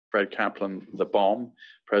Fred Kaplan, The Bomb,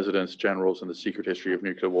 Presidents, Generals, and the Secret History of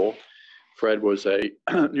Nuclear War. Fred was a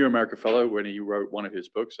New America Fellow when he wrote one of his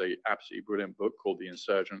books, a absolutely brilliant book called The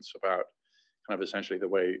Insurgents, about kind of essentially the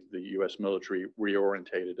way the US military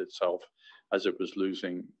reorientated itself as it was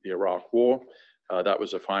losing the Iraq War. That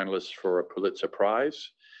was a finalist for a Pulitzer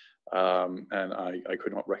Prize. And I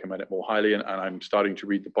could not recommend it more highly. And I'm starting to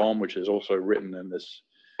read The Bomb, which is also written in this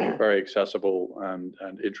very accessible and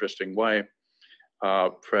interesting way.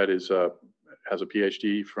 Fred has a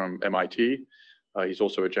PhD from MIT. He's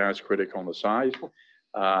also a jazz critic on the side.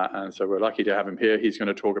 And so we're lucky to have him here. He's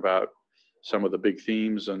going to talk about some of the big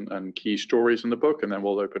themes and key stories in the book, and then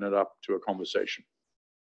we'll open it up to a conversation.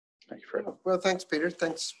 Thank you, Fred. Well, thanks, Peter.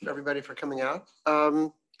 Thanks, everybody, for coming out.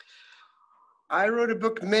 I wrote a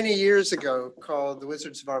book many years ago called The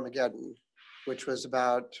Wizards of Armageddon, which was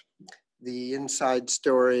about the inside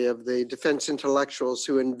story of the defense intellectuals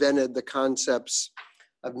who invented the concepts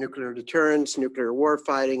of nuclear deterrence, nuclear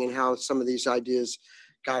warfighting, and how some of these ideas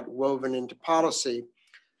got woven into policy.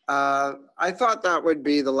 I thought that would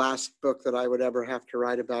be the last book that I would ever have to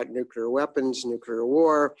write about nuclear weapons, nuclear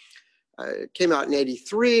war. It came out in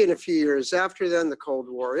 '83, and a few years after then, the Cold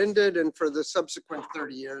War ended, and for the subsequent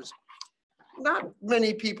 30 years, not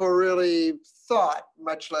many people really thought,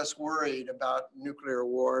 much less worried about nuclear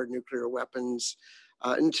war, nuclear weapons,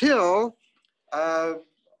 until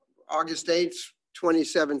August 8th,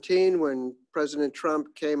 2017, when President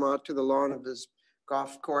Trump came out to the lawn of his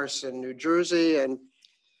golf course in New Jersey and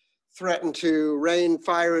threatened to rain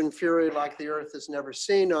fire and fury like the earth has never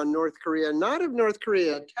seen on North Korea. Not if North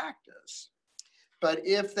Korea attacked us, but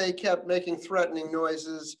if they kept making threatening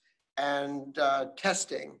noises and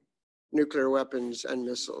testing nuclear weapons and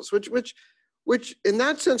missiles, which in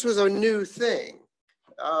that sense was a new thing.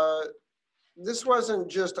 This wasn't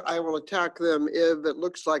just, I will attack them if it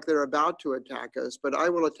looks like they're about to attack us, but I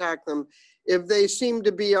will attack them if they seem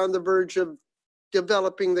to be on the verge of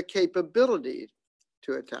developing the capability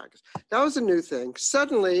to attack us. That was a new thing.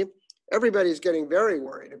 Suddenly, everybody's getting very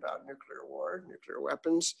worried about nuclear war, nuclear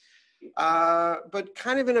weapons, but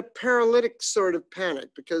kind of in a paralytic sort of panic,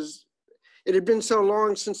 because it had been so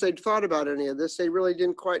long since they'd thought about any of this, they really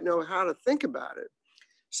didn't quite know how to think about it.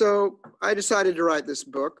 So I decided to write this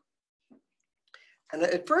book. And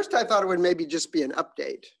at first I thought it would maybe just be an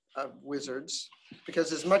update of Wizards,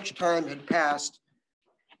 because as much time had passed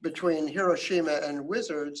between Hiroshima and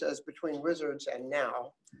Wizards as between Wizards and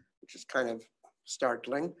now, which is kind of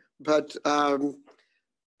startling. But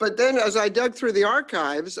then as I dug through the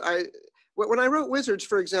archives, when I wrote Wizards,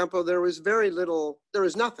 for example, there was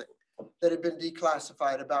nothing that had been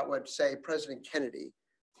declassified about what, say, President Kennedy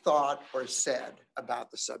thought or said about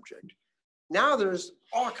the subject. Now there's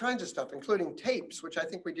all kinds of stuff, including tapes, which I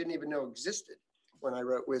think we didn't even know existed when I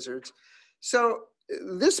wrote Wizards. So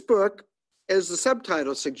this book, as the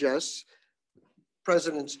subtitle suggests,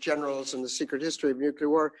 Presidents, Generals, and the Secret History of Nuclear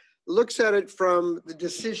War, looks at it from the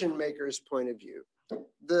decision maker's point of view.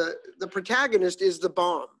 The protagonist is the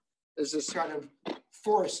bomb, is this kind of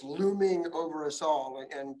force looming over us all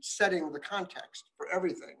and setting the context for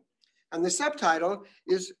everything. And the subtitle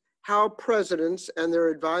is how presidents and their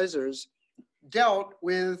advisors dealt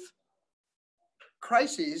with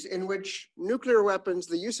crises in which nuclear weapons,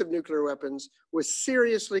 the use of nuclear weapons, was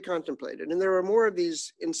seriously contemplated. And there are more of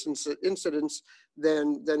these incidents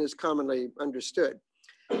than is commonly understood.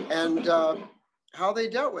 And how they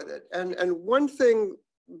dealt with it. And one thing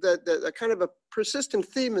that a kind of a persistent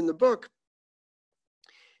theme in the book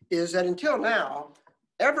is that until now,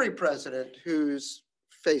 every president who's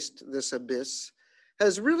faced this abyss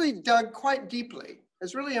has really dug quite deeply,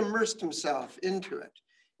 has really immersed himself into it,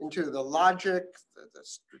 into the logic, the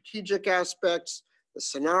strategic aspects, the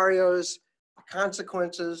scenarios, the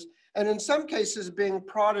consequences, and in some cases being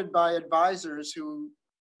prodded by advisors who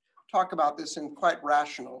talk about this in quite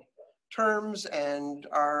rational terms and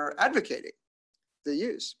are advocating the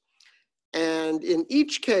use. And in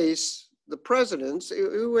each case, the presidents,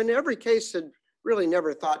 who in every case had really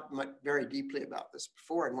never thought very deeply about this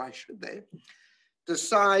before, and why should they,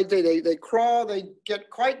 decide, they crawl, they get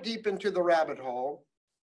quite deep into the rabbit hole,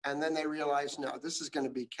 and then they realize, no, this is going to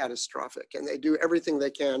be catastrophic. And they do everything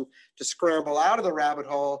they can to scramble out of the rabbit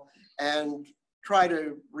hole and try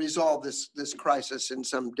to resolve this crisis in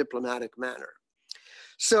some diplomatic manner.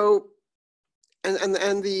 So, and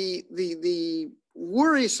the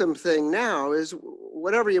worrisome thing now is,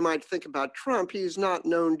 whatever you might think about Trump, he's not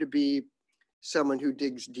known to be someone who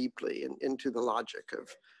digs deeply into the logic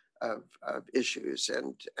of issues,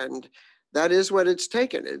 and that is what it's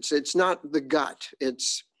taken. It's not the gut.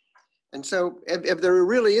 And so if there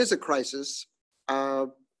really is a crisis,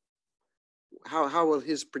 how will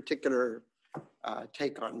his particular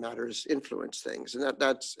take on matters influence things? And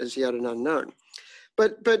that's as yet an unknown.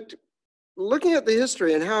 But looking at the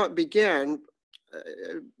history and how it began,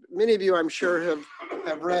 many of you, I'm sure,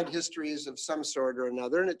 have read histories of some sort or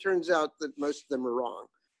another, and it turns out that most of them are wrong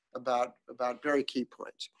about very key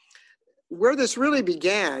points. Where this really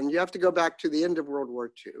began, you have to go back to the end of World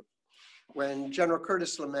War II, when General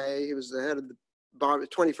Curtis LeMay, he was the head of the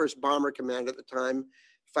 21st Bomber Command at the time,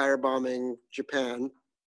 firebombing Japan.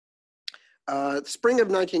 Spring of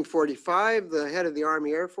 1945, the head of the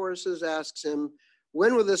Army Air Forces asks him,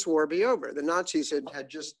 when will this war be over? The Nazis had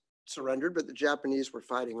just surrendered, but the Japanese were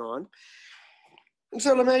fighting on. And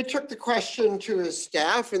so LeMay took the question to his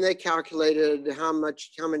staff, and they calculated how much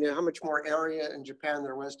more area in Japan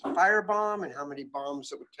there was to firebomb, and how many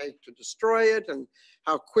bombs it would take to destroy it, and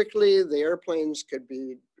how quickly the airplanes could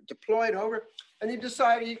be deployed over. And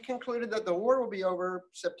he concluded that the war will be over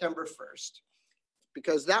September 1st,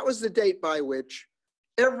 because that was the date by which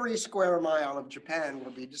every square mile of Japan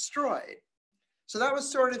will be destroyed. So that was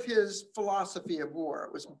sort of his philosophy of war.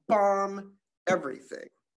 It was bomb everything.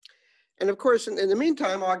 And of course, in the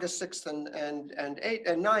meantime, August 6th and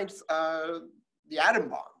 9th, the atom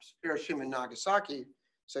bombs, Hiroshima and Nagasaki.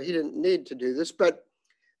 So he didn't need to do this, but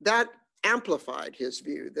that amplified his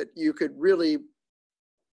view that you could really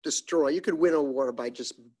you could win a war by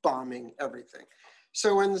just bombing everything.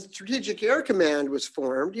 So when the Strategic Air Command was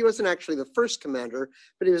formed, he wasn't actually the first commander,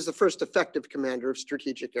 but he was the first effective commander of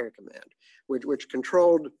Strategic Air Command, which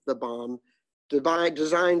controlled the bomb,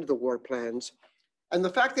 designed the war plans. And the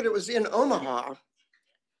fact that it was in Omaha,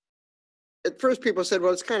 at first people said,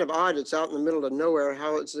 well, it's kind of odd. It's out in the middle of nowhere.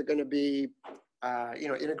 How is it going to be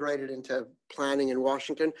integrated into planning in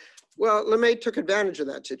Washington? Well, LeMay took advantage of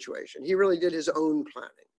that situation. He really did his own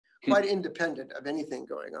planning, quite independent of anything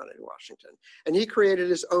going on in Washington. And he created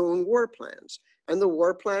his own war plans. And the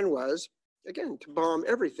war plan was, again, to bomb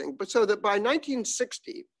everything. But so that by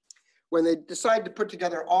 1960, when they decided to put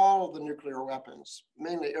together all of the nuclear weapons,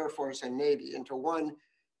 mainly Air Force and Navy, into one,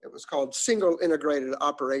 it was called Single Integrated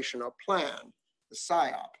Operational Plan, the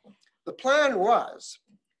SIOP. The plan was,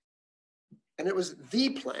 and it was the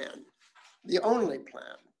plan, the only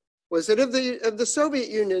plan, was that if the Soviet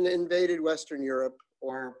Union invaded Western Europe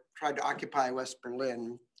or tried to occupy West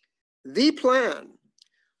Berlin, the plan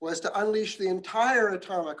was to unleash the entire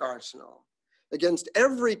atomic arsenal against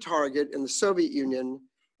every target in the Soviet Union,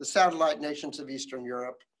 the satellite nations of Eastern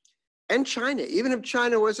Europe, and China, even if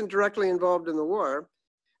China wasn't directly involved in the war.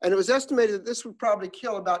 And it was estimated that this would probably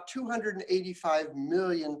kill about 285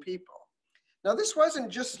 million people. Now, this wasn't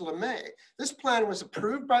just LeMay. This plan was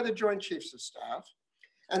approved by the Joint Chiefs of Staff,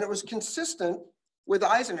 and it was consistent with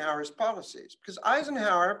Eisenhower's policies, because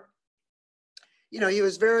Eisenhower, he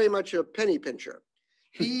was very much a penny pincher.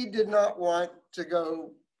 He did not want to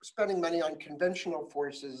go spending money on conventional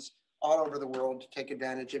forces all over the world to take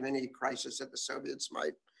advantage of any crisis that the Soviets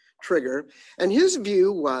might trigger. And his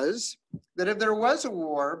view was that if there was a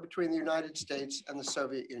war between the United States and the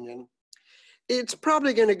Soviet Union, it's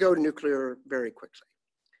probably going to go nuclear very quickly.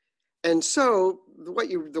 And so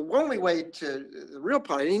the only way to the real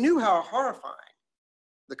point, he knew how horrifying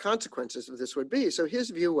the consequences of this would be. So his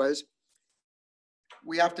view was,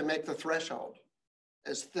 we have to make the threshold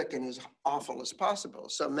as thick and as awful as possible.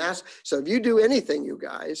 So if you do anything, you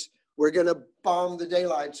guys, we're going to bomb the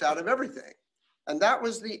daylights out of everything. And that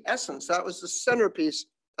was the essence. That was the centerpiece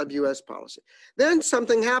of US policy. Then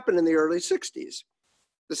something happened in the early 60s.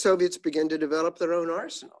 The Soviets began to develop their own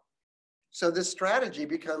arsenal. So this strategy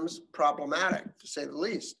becomes problematic, to say the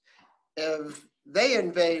least. If they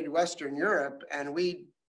invade Western Europe and we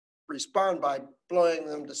respond by blowing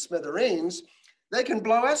them to smithereens, they can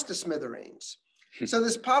blow us to smithereens. So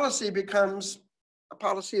this policy becomes a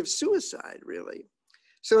policy of suicide, really.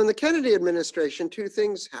 So in the Kennedy administration, two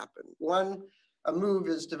things happened. One, a move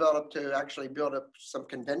is developed to actually build up some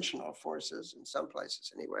conventional forces, in some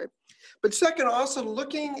places anyway. But second, also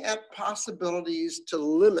looking at possibilities to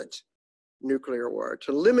limit nuclear war,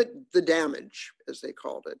 to limit the damage, as they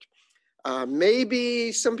called it.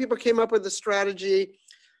 Maybe some people came up with a strategy,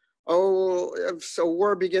 if so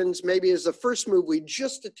war begins, maybe as the first move, we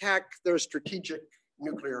just attack their strategic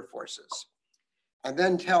nuclear forces. And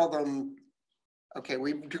then tell them, okay,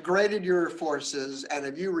 we've degraded your forces, and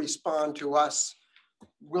if you respond to us,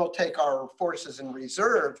 we'll take our forces in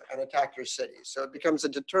reserve and attack your cities. So it becomes a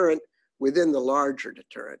deterrent within the larger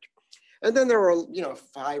deterrent. And then there were,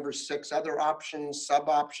 5 or 6 other options,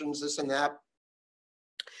 sub-options, this and that.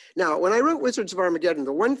 Now, when I wrote Wizards of Armageddon,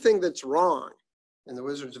 the one thing that's wrong in the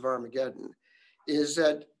Wizards of Armageddon is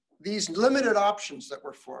that these limited options that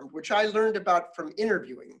were formed, which I learned about from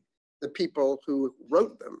interviewing the people who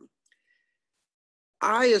wrote them,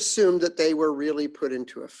 I assumed that they were really put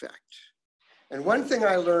into effect. And one thing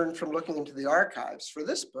I learned from looking into the archives for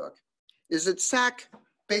this book is that SAC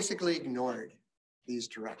basically ignored these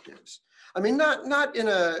directives. I mean, not in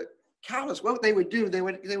a callous, what they would do, they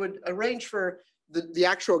would arrange for the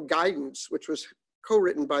actual guidance, which was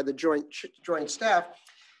co-written by the joint staff.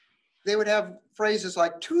 They would have phrases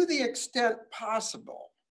like, to the extent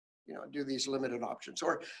possible, do these limited options,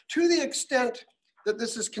 or to the extent that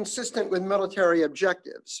this is consistent with military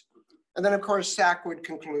objectives. And then of course, SAC would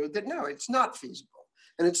conclude that no, it's not feasible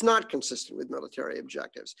and it's not consistent with military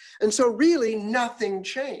objectives. And so really nothing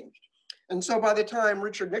changed. And so by the time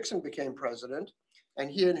Richard Nixon became president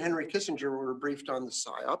and he and Henry Kissinger were briefed on the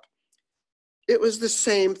PSYOP, it was the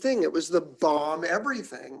same thing. It was the bomb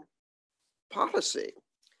everything policy.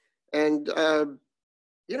 And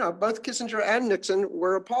both Kissinger and Nixon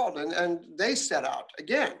were appalled, and they set out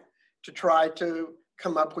again to try to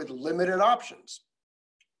come up with limited options.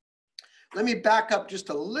 Let me back up just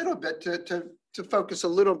a little bit to focus a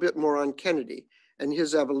little bit more on Kennedy and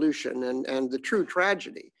his evolution and the true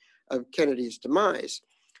tragedy of Kennedy's demise.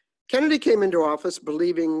 Kennedy came into office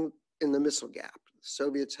believing in the missile gap. The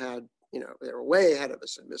Soviets had, they were way ahead of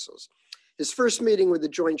us in missiles. His first meeting with the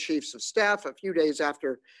Joint Chiefs of Staff, a few days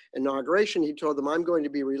after inauguration, he told them, I'm going to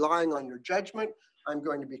be relying on your judgment. I'm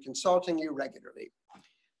going to be consulting you regularly.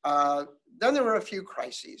 Then there were a few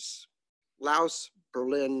crises, Laos,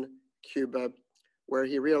 Berlin, Cuba, where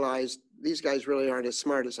he realized these guys really aren't as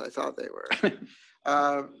smart as I thought they were.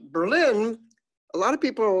 Berlin, a lot of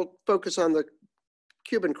people focus on the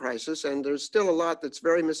Cuban crisis, and there's still a lot that's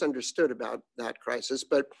very misunderstood about that crisis,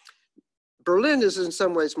 but Berlin is in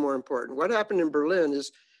some ways more important. What happened in Berlin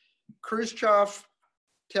is Khrushchev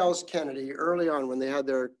tells Kennedy early on when they had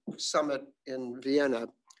their summit in Vienna,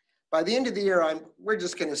 by the end of the year, we're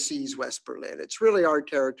just going to seize West Berlin. It's really our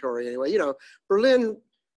territory anyway. Berlin,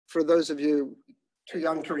 for those of you too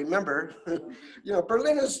young to remember,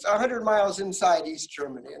 Berlin is 100 miles inside East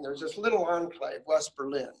Germany, and there's this little enclave, West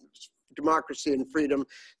Berlin, democracy and freedom,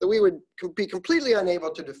 that we would be completely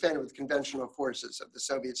unable to defend with conventional forces if the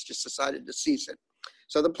Soviets just decided to seize it.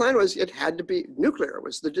 So the plan was it had to be nuclear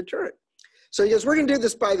was the deterrent. So he goes, we're going to do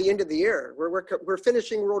this by the end of the year. We're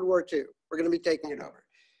finishing World War II. We're going to be taking it over.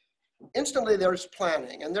 Instantly, there's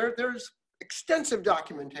planning, and there's extensive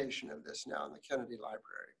documentation of this now in the Kennedy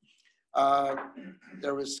Library.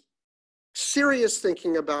 There was serious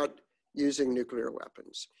thinking about using nuclear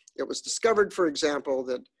weapons. It was discovered, for example,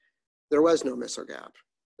 that there was no missile gap.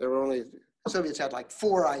 The Soviets had like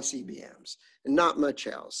 4 ICBMs and not much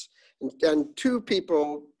else. And 2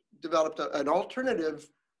 people developed an alternative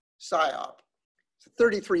PSYOP. It's a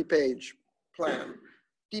 33-page plan,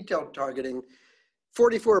 detailed targeting,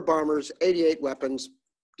 44 bombers, 88 weapons,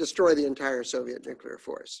 destroy the entire Soviet nuclear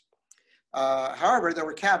force. However, there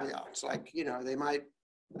were caveats, like, they might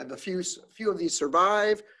have a few of these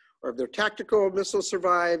survive, or if their tactical missiles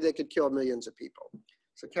survive, they could kill millions of people.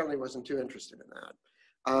 So Kennedy wasn't too interested in that.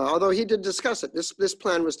 Although he did discuss it. This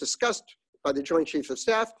plan was discussed by the Joint Chiefs of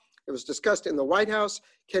Staff. It was discussed in the White House.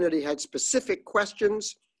 Kennedy had specific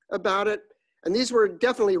questions about it. And these were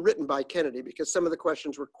definitely written by Kennedy because some of the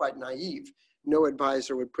questions were quite naive. No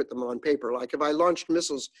advisor would put them on paper. Like, if I launched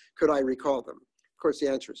missiles, could I recall them? Of course, the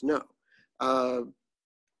answer is no.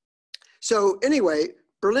 So anyway,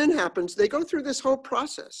 Berlin happens. They go through this whole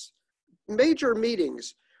process. Major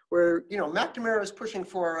meetings where, McNamara is pushing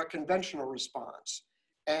for a conventional response.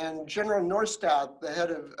 And General Norstad, the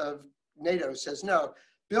head of NATO, says, no,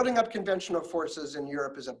 building up conventional forces in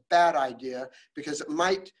Europe is a bad idea because it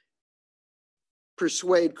might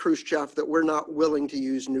persuade Khrushchev that we're not willing to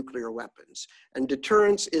use nuclear weapons. And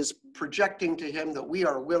deterrence is projecting to him that we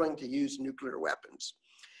are willing to use nuclear weapons.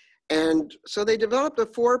 And so they developed a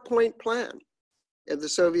 4-point plan if the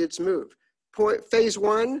Soviets move. Phase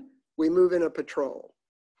 1, we move in a patrol.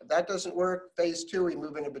 If that doesn't work, phase 2, we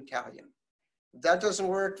move in a battalion. If that doesn't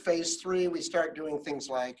work, phase 3, we start doing things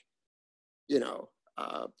like,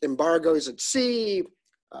 embargoes at sea,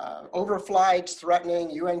 overflights threatening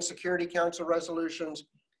UN Security Council resolutions.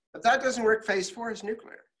 If that doesn't work, phase 4 is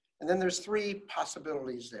nuclear. And then there's 3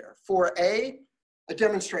 possibilities there. 4A, a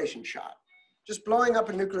demonstration shot. Just blowing up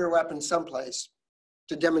a nuclear weapon someplace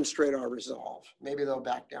to demonstrate our resolve. Maybe they'll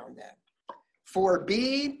back down then.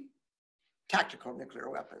 4B, tactical nuclear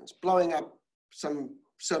weapons, blowing up some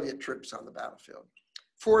Soviet troops on the battlefield.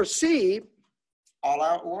 4C,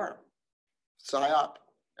 all-out war, PSYOP,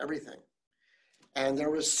 everything. And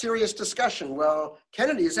there was serious discussion. Well,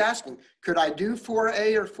 Kennedy is asking, could I do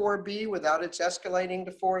 4A or 4B without its escalating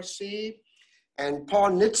to 4C? And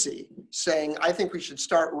Paul Nitze saying, I think we should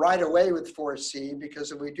start right away with 4C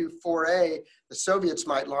because if we do 4A, the Soviets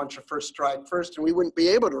might launch a first strike first and we wouldn't be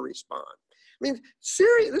able to respond. I mean,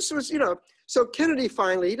 serious, this was, so Kennedy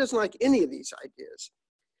finally, he doesn't like any of these ideas.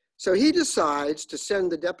 So he decides to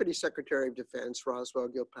send the Deputy Secretary of Defense, Roswell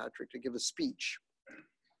Gilpatrick, to give a speech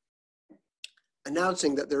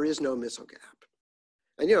announcing that there is no missile gap.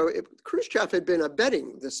 And Khrushchev had been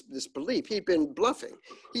abetting this belief. He'd been bluffing.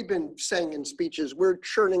 He'd been saying in speeches, we're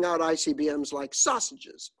churning out ICBMs like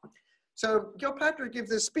sausages. So Gilpatrick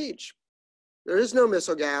gives this speech. There is no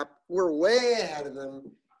missile gap. We're way ahead of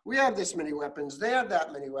them. We have this many weapons. They have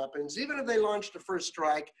that many weapons. Even if they launched a first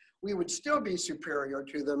strike, we would still be superior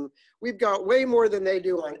to them. We've got way more than they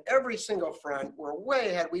do on every single front. We're way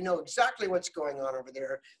ahead. We know exactly what's going on over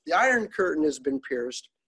there. The Iron Curtain has been pierced.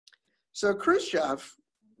 So Khrushchev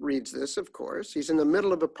reads this, of course. He's in the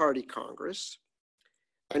middle of a party congress,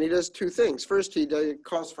 and he does two things. First, he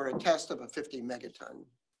calls for a test of a 50 megaton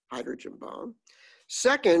hydrogen bomb.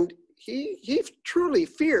 Second, he truly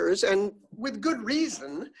fears, and with good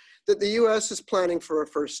reason, that the US is planning for a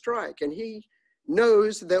first strike. And he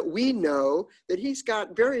knows that we know that he's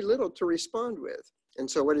got very little to respond with. And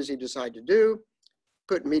so what does he decide to do?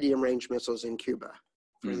 Put medium-range missiles in Cuba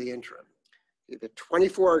for the interim. The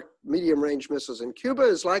 24 medium-range missiles in Cuba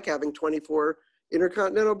is like having 24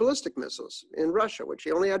 intercontinental ballistic missiles in Russia, which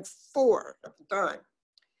he only had 4 at the time.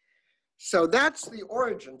 So that's the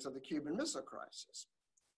origins of the Cuban Missile Crisis.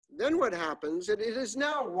 Then what happens, it is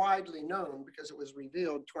now widely known because it was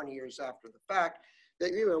revealed 20 years after the fact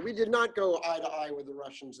that we did not go eye to eye with the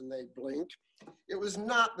Russians and they blinked. It was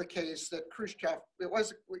not the case that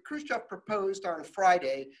Khrushchev proposed on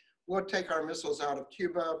Friday, we'll take our missiles out of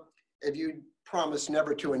Cuba if you promise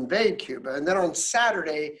never to invade Cuba. And then on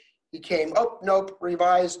Saturday, he came, oh, nope,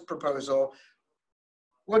 revised proposal.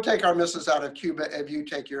 We'll take our missiles out of Cuba if you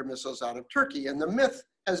take your missiles out of Turkey. And the myth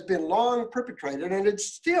has been long perpetrated, and it's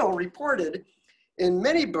still reported in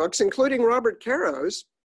many books, including Robert Caro's,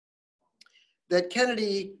 that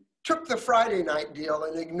Kennedy took the Friday night deal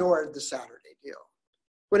and ignored the Saturday deal.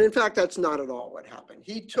 When in fact, that's not at all what happened.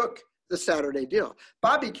 He took the Saturday deal.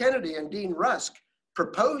 Bobby Kennedy and Dean Rusk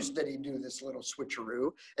proposed that he do this little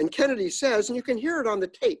switcheroo, and Kennedy says, and you can hear it on the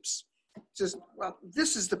tapes, says, well,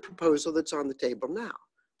 this is the proposal that's on the table now.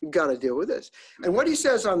 We've got to deal with this. And what he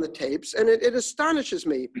says on the tapes, and it astonishes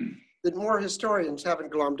me that more historians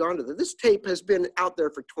haven't glommed onto this. This tape has been out there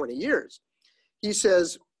for 20 years. He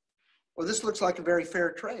says, well, this looks like a very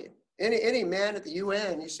fair trade. Any man at the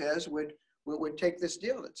UN, he says, would take this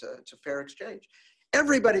deal. It's a fair exchange.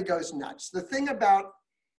 Everybody goes nuts. The thing about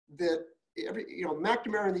that,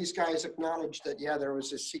 McNamara and these guys acknowledged that, yeah, there was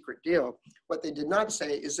this secret deal. What they did not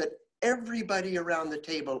say is that everybody around the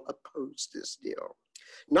table opposed this deal.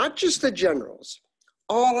 Not just the generals,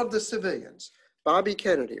 all of the civilians, Bobby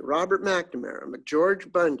Kennedy, Robert McNamara,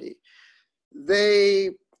 McGeorge Bundy,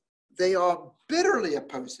 they all bitterly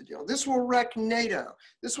opposed the deal. This will wreck NATO.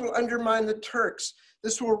 This will undermine the Turks.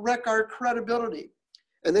 This will wreck our credibility.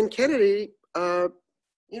 And then Kennedy,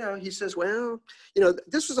 he says, well,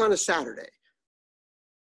 this was on a Saturday.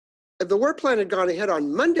 If the war plan had gone ahead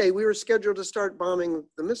on Monday, we were scheduled to start bombing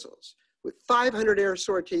the missiles with 500 air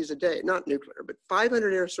sorties a day, not nuclear, but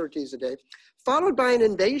 500 air sorties a day, followed by an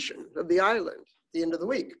invasion of the island at the end of the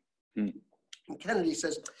week. And Kennedy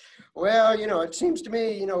says, well, it seems to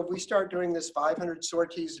me, if we start doing this 500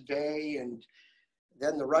 sorties a day and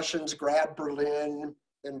then the Russians grab Berlin,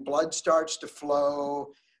 then blood starts to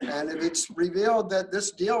flow. And if it's revealed that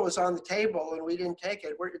this deal was on the table and we didn't take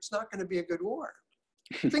it, it's not going to be a good war.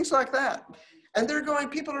 Things like that. And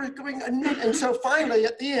people are going, and so finally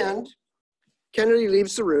at the end, Kennedy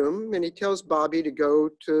leaves the room and he tells Bobby to go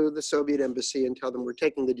to the Soviet embassy and tell them we're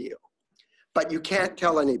taking the deal. But you can't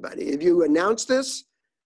tell anybody. If you announce this,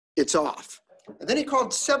 it's off. And then he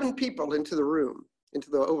called 7 people into the room, into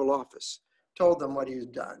the Oval Office, told them what he's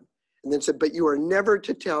done, and then said, but you are never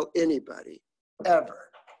to tell anybody, ever.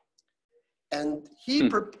 And he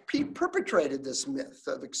perpetrated this myth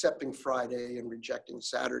of accepting Friday and rejecting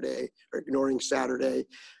Saturday or ignoring Saturday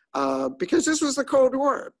because this was the Cold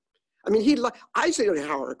War. I mean, he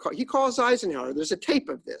calls Eisenhower. There's a tape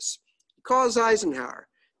of this. He calls Eisenhower,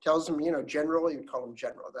 tells him, General, he'd call him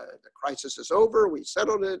General, the crisis is over, we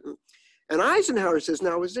settled it. And Eisenhower says,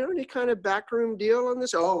 now, was there any kind of backroom deal on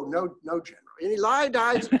this? Oh, no, General. And he lied to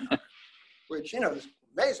Eisenhower, which, is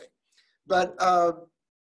amazing. But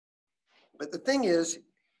the thing is,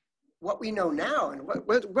 what we know now, and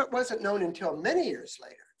what wasn't known until many years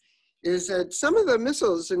later, is that some of the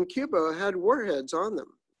missiles in Cuba had warheads on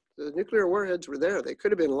them. The nuclear warheads were there. They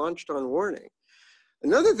could have been launched on warning.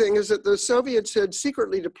 Another thing is that the Soviets had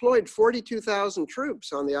secretly deployed 42,000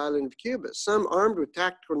 troops on the island of Cuba, some armed with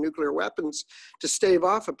tactical nuclear weapons to stave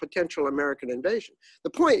off a potential American invasion. The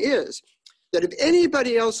point is that if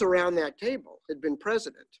anybody else around that table had been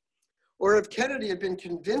president, or if Kennedy had been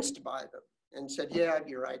convinced by them and said, yeah,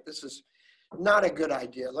 you're right, this is not a good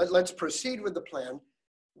idea, let's proceed with the plan,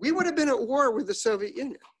 we would have been at war with the Soviet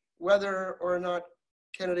Union, whether or not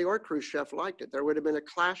Kennedy or Khrushchev liked it. There would have been a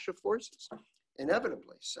clash of forces.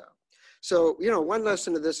 Inevitably so. So, you know, one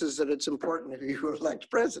lesson of this is that it's important who you elect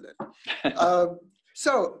president.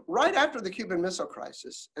 So right after the Cuban Missile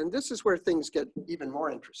Crisis, and this is where things get even more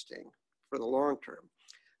interesting for the long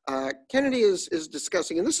term, Kennedy is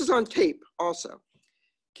discussing, and this is on tape also,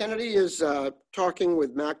 Kennedy is talking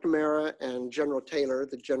with McNamara and General Taylor,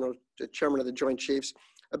 the chairman of the Joint Chiefs,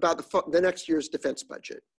 about the next year's defense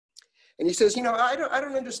budget. And he says, you know, I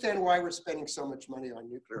don't understand why we're spending so much money on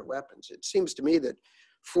nuclear weapons. It seems to me that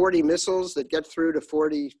 40 missiles that get through to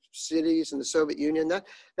 40 cities in the Soviet Union,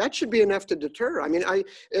 that should be enough to deter. I mean,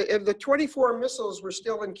 if the 24 missiles were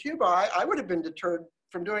still in Cuba, I would have been deterred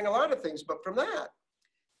from doing a lot of things, but from that.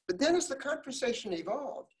 But then as the conversation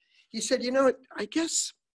evolved, he said, you know, I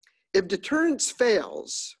guess if deterrence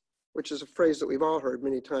fails, which is a phrase that we've all heard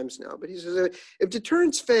many times now, but he says, if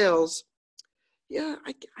deterrence fails, yeah,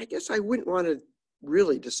 I guess I wouldn't want to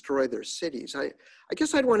really destroy their cities. I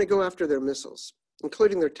guess I'd want to go after their missiles,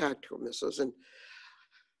 including their tactical missiles. And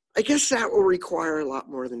I guess that will require a lot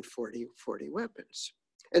more than 40 weapons.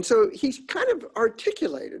 And so he's kind of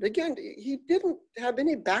articulated, again, he didn't have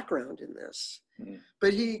any background in this,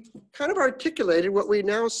 but he kind of articulated what we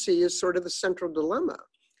now see as sort of the central dilemma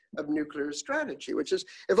of nuclear strategy, which is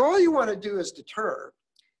if all you want to do is deter,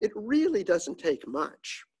 it really doesn't take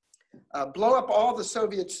much. Blow up all the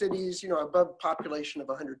Soviet cities, you know, above population of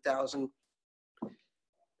 100,000.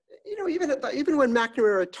 You know, even when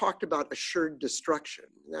McNamara talked about assured destruction,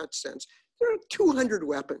 in that sense, there are 200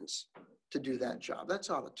 weapons to do that job. That's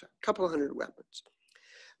all it took, a couple of hundred weapons.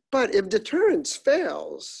 But if deterrence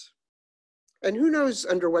fails, and who knows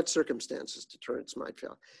under what circumstances deterrence might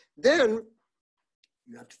fail, then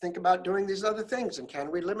you have to think about doing these other things. And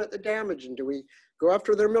can we limit the damage? And do we go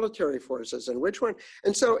after their military forces? And which one?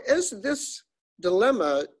 And so as this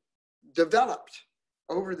dilemma developed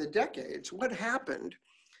over the decades, what happened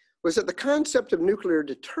was that the concept of nuclear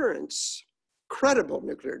deterrence, credible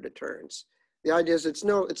nuclear deterrence, the idea is it's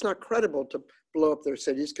not credible to blow up their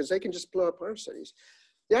cities because they can just blow up our cities.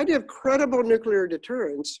 The idea of credible nuclear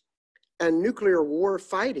deterrence and nuclear war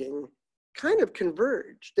fighting kind of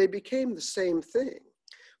converged. They became the same thing,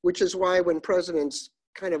 which is why when presidents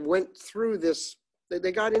kind of went through this,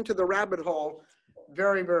 they got into the rabbit hole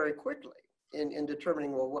very, very quickly in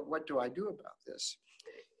determining, well, what do I do about this?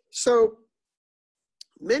 So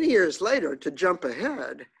many years later, to jump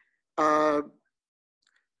ahead,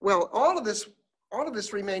 well, all of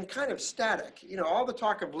this remained kind of static. You know, all the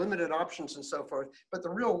talk of limited options and so forth, but the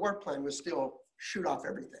real war plan was still shoot off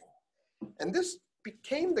everything. And this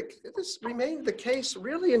remained the case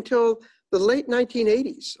really until the late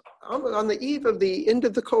 1980s, on the eve of the end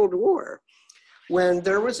of the Cold War, when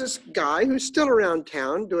there was this guy who's still around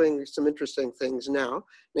town doing some interesting things now,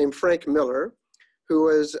 named Frank Miller, who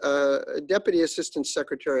was a Deputy Assistant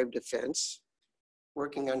Secretary of Defense,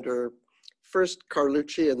 working under first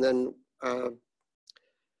Carlucci and then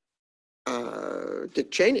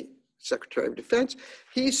Dick Cheney, Secretary of Defense.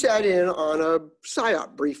 He sat in on a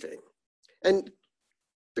PSYOP briefing. And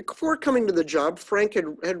before coming to the job, Frank had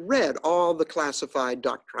read all the classified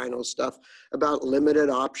doctrinal stuff about limited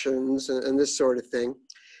options and this sort of thing.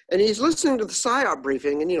 And he's listening to the PSYOP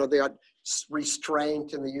briefing, and, you know, they got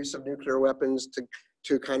restraint in the use of nuclear weapons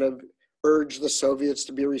to kind of urge the Soviets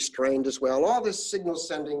to be restrained as well. All this signal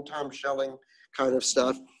sending, Tom shelling kind of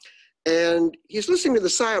stuff. And he's listening to the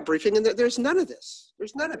PSYOP briefing, and there's none of this.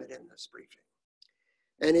 There's none of it in this briefing.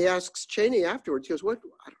 And he asks Cheney afterwards, he goes,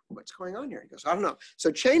 what's going on here? He goes, I don't know.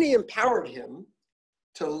 So Cheney empowered him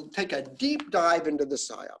to take a deep dive into the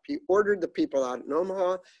PSYOP. He ordered the people out in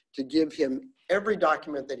Omaha to give him every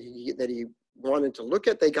document that he wanted to look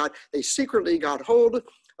at. They secretly got hold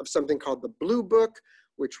of something called the Blue Book,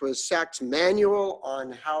 which was SAC's manual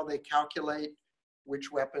on how they calculate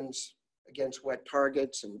which weapons against what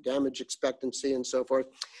targets and damage expectancy and so forth.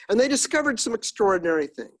 And they discovered some extraordinary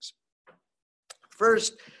things.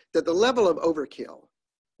 First, that the level of overkill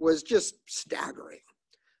was just staggering.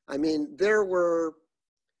 I mean, there were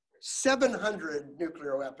 700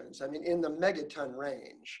 nuclear weapons, I mean, in the megaton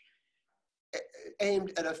range,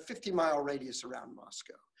 aimed at a 50-mile radius around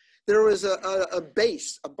Moscow. There was a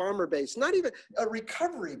base, a bomber base, not even a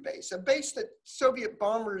recovery base, a base that Soviet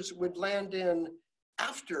bombers would land in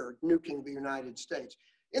after nuking the United States.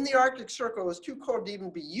 In the Arctic Circle, it was too cold to even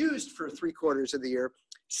be used for 3/4 of the year.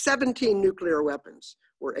 17 nuclear weapons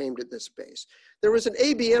were aimed at this base. There was an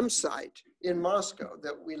ABM site in Moscow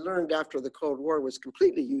that we learned after the Cold War was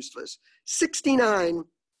completely useless. 69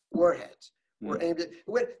 warheads were aimed at.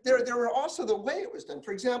 There were also the way it was done.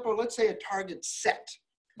 For example, let's say a target set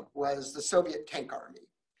was the Soviet tank army.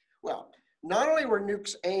 Well, not only were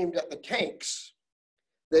nukes aimed at the tanks,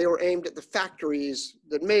 they were aimed at the factories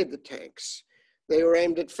that made the tanks. They were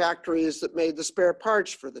aimed at factories that made the spare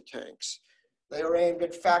parts for the tanks. They were aimed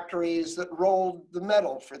at factories that rolled the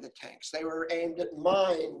metal for the tanks. They were aimed at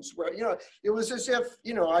mines where, it was as if,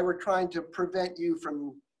 I were trying to prevent you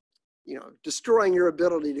from, destroying your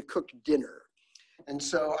ability to cook dinner. And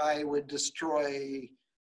so I would destroy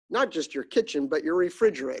not just your kitchen, but your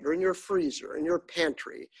refrigerator and your freezer and your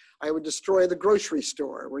pantry. I would destroy the grocery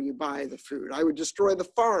store where you buy the food. I would destroy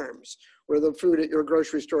the farms where the food at your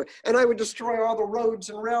grocery store. And I would destroy all the roads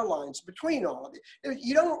and rail lines between all of it.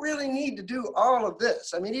 You don't really need to do all of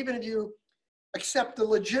this. I mean, even if you accept the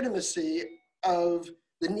legitimacy of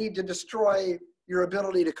the need to destroy your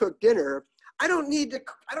ability to cook dinner, I don't need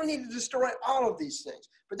to destroy all of these things.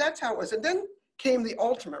 But that's how it was. And then came the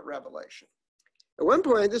ultimate revelation. At one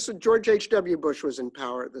point, George H.W. Bush was in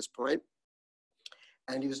power at this point,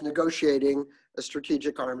 and he was negotiating a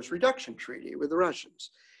strategic arms reduction treaty with the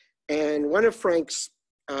Russians. And one of Frank's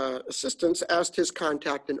assistants asked his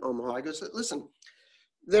contact in Omaha, I goes, listen,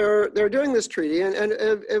 they're doing this treaty, and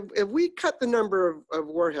if we cut the number of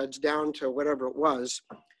warheads down to whatever it was,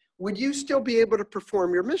 would you still be able to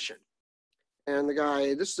perform your mission? And the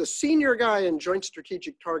guy, this is a senior guy in Joint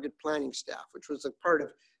Strategic Target Planning Staff, which was a part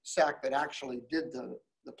of SAC that actually did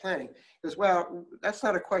the planning. He goes, well, that's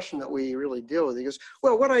not a question that we really deal with. He goes,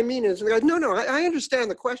 well, what I mean is, and the guy, no, I understand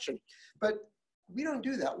the question, but we don't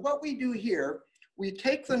do that. What we do here, we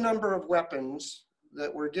take the number of weapons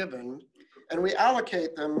that we're given and we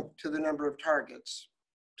allocate them to the number of targets,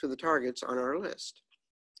 to the targets on our list.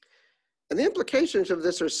 And the implications of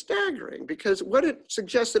this are staggering because what it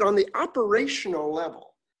suggested on the operational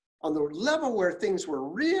level, on the level where things were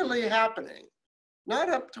really happening, not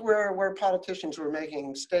up to where politicians were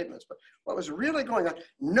making statements, but what was really going on,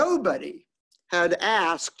 nobody had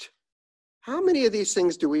asked, how many of these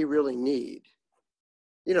things do we really need?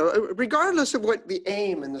 Regardless of what the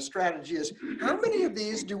aim and the strategy is, how many of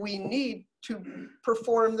these do we need to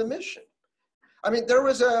perform the mission? I mean, there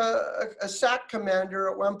was a SAC commander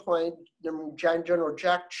at one point, General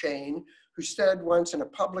Jack Chain, who said once in a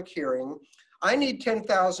public hearing, I need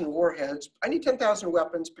 10,000 warheads, I need 10,000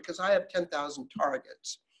 weapons because I have 10,000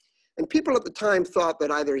 targets. And people at the time thought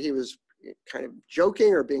that either he was kind of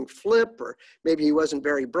joking or being flip, or maybe he wasn't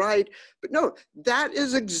very bright, but no, that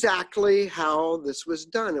is exactly how this was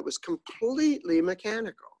done. It was completely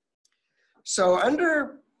mechanical. So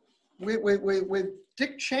with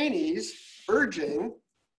Dick Cheney's urging,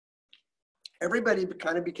 everybody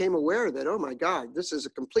kind of became aware that, oh my God, this is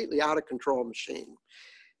a completely out of control machine.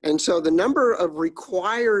 And so the number of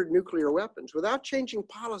required nuclear weapons, without changing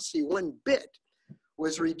policy one bit,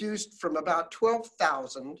 was reduced from about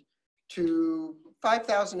 12,000 to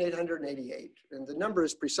 5,888. And the number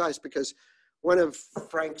is precise because one of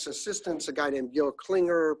Frank's assistants, a guy named Gil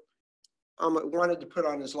Klinger, wanted to put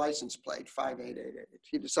on his license plate 5888.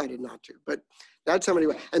 He decided not to, but that's how many.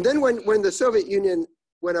 And then when the Soviet Union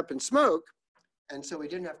went up in smoke, and so we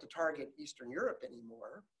didn't have to target Eastern Europe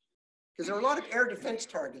anymore, because there were a lot of air defense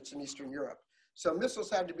targets in Eastern Europe. So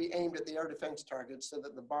missiles had to be aimed at the air defense targets so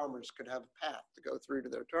that the bombers could have a path to go through to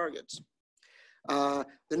their targets.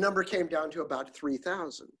 The number came down to about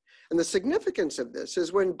 3,000. And the significance of this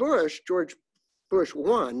is when George Bush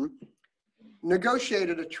I,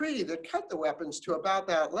 negotiated a treaty that cut the weapons to about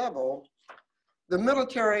that level, the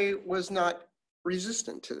military was not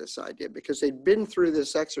resistant to this idea because they'd been through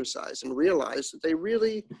this exercise and realized that they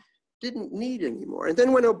really didn't need anymore. And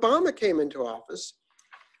then when Obama came into office,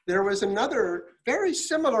 there was another very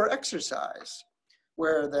similar exercise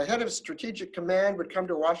where the head of strategic command would come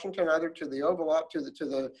to Washington, either to the Oval Office, to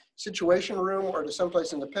the Situation Room, or to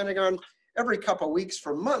someplace in the Pentagon. Every couple of weeks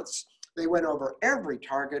for months, they went over every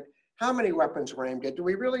target. How many weapons were aimed at? Do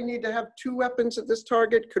we really need to have 2 weapons at this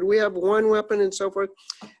target? Could we have 1 weapon and so forth?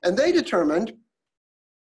 And they determined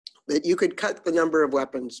that you could cut the number of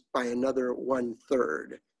weapons by another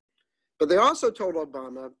 1/3. But they also told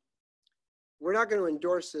Obama, we're not going to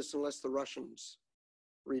endorse this unless the Russians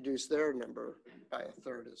reduce their number by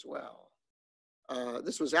 1/3 as well.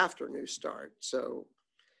 This was after New START. So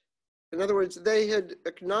in other words, they had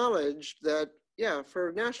acknowledged that, yeah,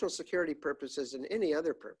 for national security purposes and any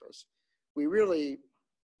other purpose, we really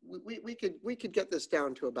we could get this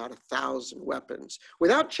down to about 1,000 weapons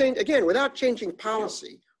without changing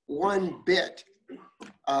policy one bit.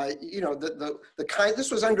 You know, the kind,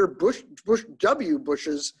 this was under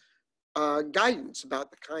Bush's guidance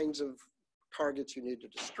about the kinds of targets you need to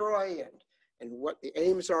destroy and what the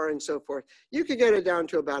aims are and so forth. You could get it down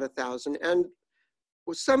to about 1,000. And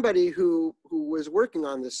somebody who was working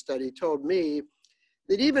on this study told me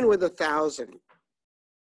that even with 1,000,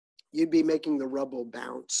 you'd be making the rubble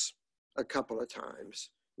bounce a couple of times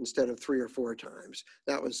instead of 3 or 4 times.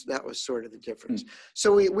 That was sort of the difference.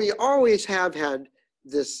 So we always have had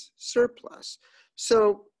this surplus.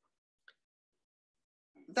 So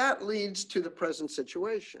that leads to the present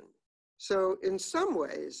situation. So in some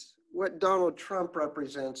ways, what Donald Trump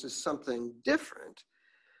represents is something different.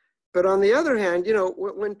 But on the other hand, you know,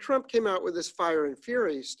 when Trump came out with this fire and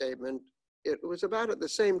fury statement, it was about at the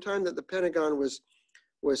same time that the Pentagon was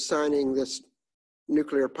signing this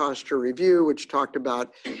nuclear posture review, which talked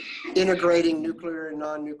about integrating nuclear and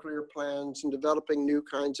non-nuclear plans and developing new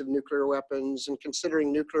kinds of nuclear weapons and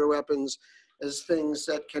considering nuclear weapons as things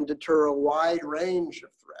that can deter a wide range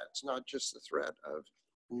of threats, not just the threat of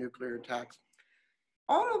nuclear attacks.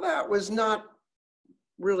 All of that was not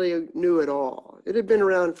really new at all. It had been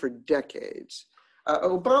around for decades.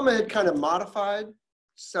 Obama had kind of modified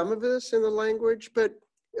some of this in the language, but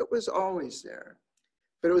it was always there.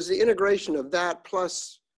 But it was the integration of that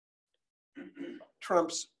plus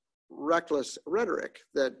Trump's reckless rhetoric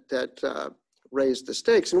that raised the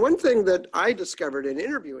stakes. And one thing that I discovered in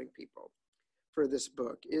interviewing people for this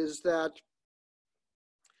book is that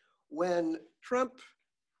when Trump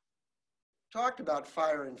talked about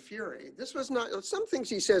fire and fury, this was not, some things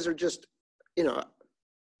he says are just, you know,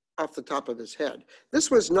 off the top of his head.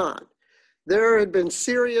 This was not. There had been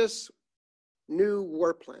serious new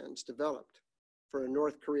war plans developed for a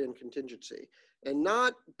North Korean contingency, and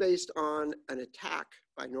not based on an attack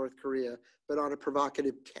by North Korea, but on a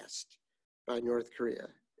provocative test by North Korea.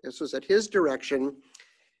 This was at his direction.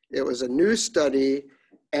 It was a new study,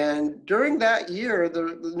 and during that year,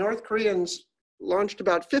 the North Koreans launched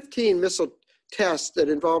about 15 missile tests that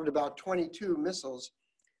involved about 22 missiles,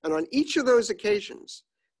 and on each of those occasions,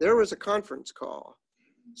 there was a conference call,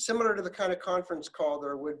 similar to the kind of conference call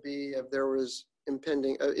there would be if there was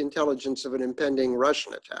impending intelligence of an impending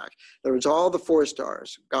Russian attack. There was all the 4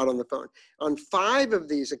 stars got on the phone. On 5 of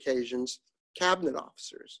these occasions, cabinet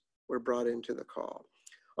officers were brought into the call.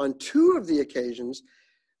 On 2 of the occasions,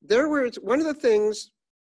 there was, one of the things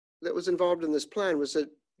that was involved in this plan was that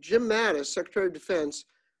Jim Mattis, Secretary of Defense,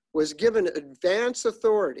 was given advance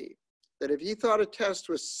authority that if he thought a test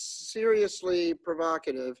was seriously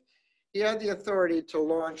provocative, he had the authority to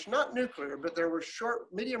launch, not nuclear, but there were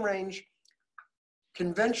short, medium-range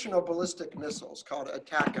conventional ballistic missiles called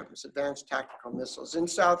ATACMS, Advanced Tactical Missiles, in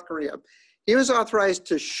South Korea. He was authorized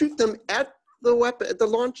to shoot them at the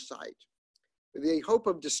launch site, with the hope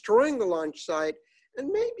of destroying the launch site and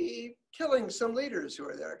maybe killing some leaders who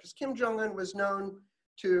were there, because Kim Jong-un was known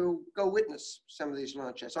to go witness some of these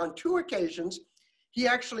launches. On 2 occasions, he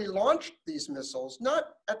actually launched these missiles,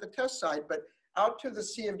 not at the test site, but out to the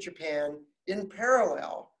Sea of Japan in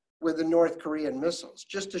parallel with the North Korean missiles,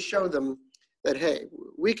 just to show them that, hey,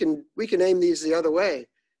 we can aim these the other way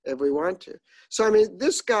if we want to. So, I mean,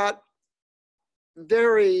 this got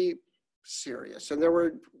very serious. And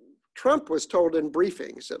Trump was told in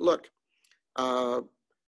briefings that, look,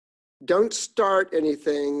 don't start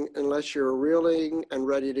anything unless you're willing and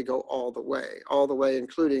ready to go all the way,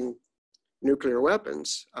 including nuclear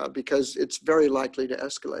weapons, because it's very likely to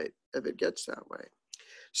escalate if it gets that way.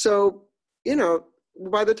 So, you know,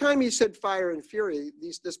 by the time he said fire and fury,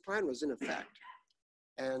 this plan was in effect,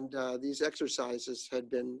 and these exercises had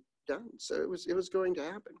been done. So it was going to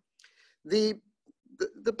happen. The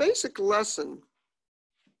basic lesson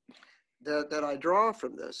that I draw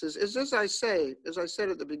from this is as I said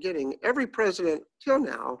at the beginning, every president till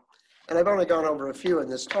now, and I've only gone over a few in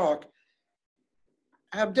this talk,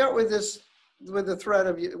 have dealt with this, with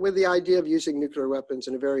the idea of using nuclear weapons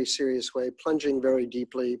in a very serious way, plunging very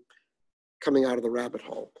deeply, coming out of the rabbit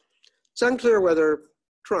hole. It's unclear whether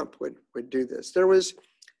Trump would do this. There was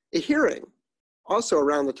a hearing also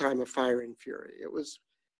around the time of Fire and Fury. It was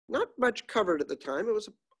not much covered at the time. It was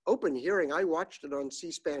an open hearing. I watched it on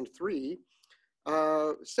C-SPAN 3,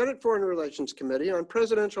 Senate Foreign Relations Committee on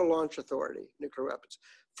Presidential Launch Authority, nuclear weapons.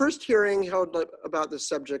 First hearing held about this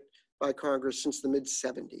subject by Congress since the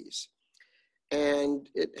mid-70s. And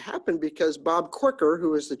it happened because Bob Corker,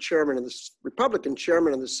 who was the chairman of the Republican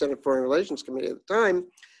chairman of the Senate Foreign Relations Committee at the time,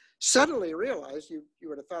 suddenly realized, you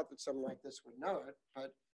would have thought that someone like this would know it,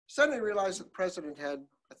 but suddenly realized that the president had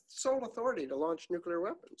sole authority to launch nuclear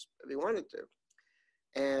weapons if he wanted to.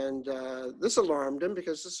 And this alarmed him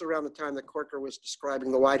because this is around the time that Corker was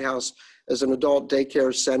describing the White House as an adult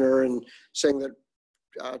daycare center and saying that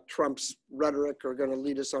Trump's rhetoric are going to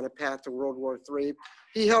lead us on a path to World War III.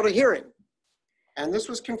 He held a hearing, and this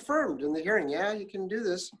was confirmed in the hearing. Yeah, you can do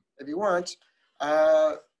this if you want.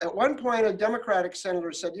 At one point, a Democratic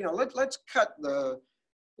senator said, let's cut the,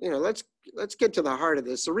 let's get to the heart of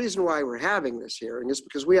this. The reason why we're having this hearing is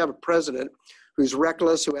because we have a president who's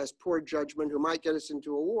reckless, who has poor judgment, who might get us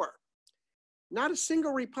into a war. Not a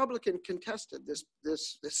single Republican contested this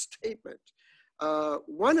statement.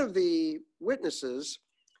 One of the witnesses,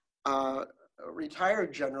 a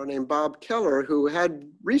retired general named Bob Keller, who had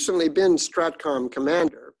recently been Stratcom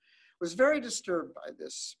commander, was very disturbed by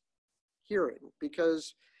this hearing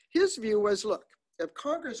because his view was, look, if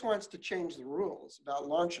Congress wants to change the rules about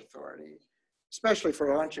launch authority, especially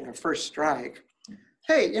for launching a first strike,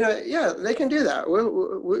 hey, yeah, they can do that.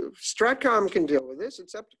 Stratcom can deal with this.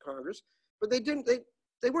 It's up to Congress. But they didn't.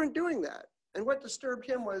 They weren't doing that. And what disturbed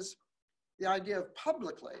him was the idea of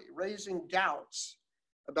publicly raising doubts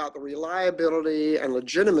about the reliability and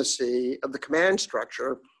legitimacy of the command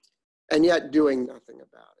structure, and yet doing nothing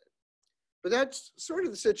about it. But that's sort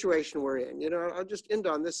of the situation we're in. I'll just end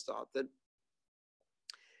on this thought that,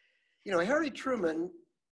 Harry Truman,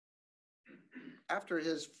 after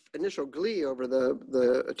his initial glee over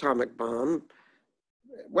the atomic bomb,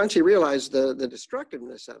 once he realized the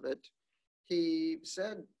destructiveness of it, he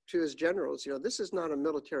said to his generals, this is not a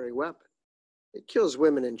military weapon. It kills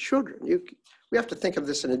women and children. We have to think of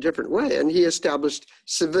this in a different way. And he established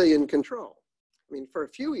civilian control. I mean, for a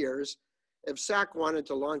few years, if SAC wanted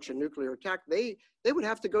to launch a nuclear attack, they would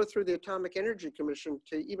have to go through the Atomic Energy Commission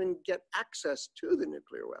to even get access to the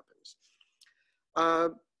nuclear weapons.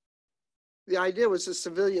 The idea was that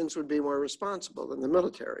civilians would be more responsible than the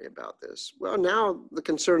military about this. Well, now the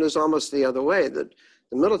concern is almost the other way, that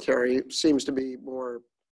the military seems to be more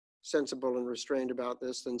sensible and restrained about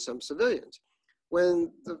this than some civilians.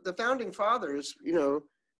 When the founding fathers,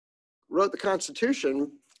 wrote the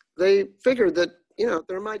Constitution, they figured that,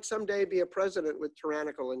 there might someday be a president with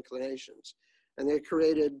tyrannical inclinations. And they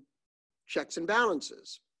created checks and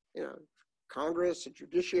balances, Congress, a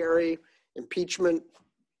judiciary, impeachment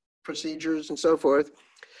procedures, and so forth.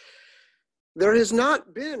 There has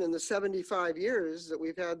not been, in the 75 years that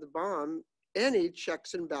we've had the bomb, any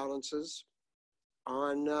checks and balances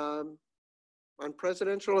on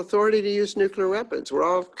presidential authority to use nuclear weapons. We're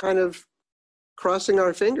all kind of crossing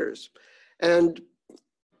our fingers. And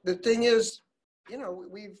the thing is,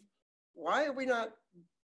 why have we not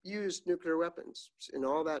used nuclear weapons in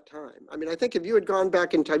all that time? I mean, I think if you had gone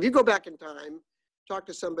back in time, you go back in time, talk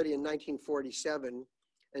to somebody in 1947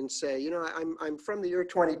 and say, I'm from the year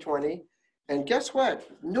 2020, and guess what?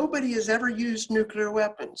 Nobody has ever used nuclear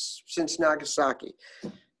weapons since Nagasaki.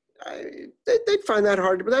 They'd find that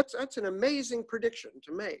hard, but that's an amazing prediction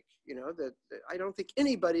to make, that I don't think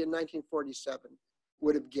anybody in 1947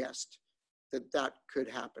 would have guessed that could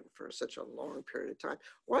happen for such a long period of time.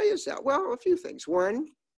 Why is that? Well, a few things. One,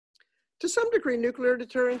 to some degree, nuclear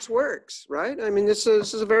deterrence works, right? I mean, this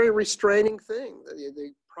is a very restraining thing.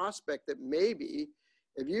 The prospect that maybe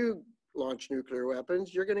if you launch nuclear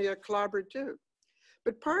weapons, you're going to get clobbered too.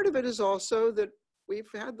 But part of it is also that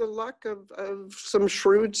we've had the luck of some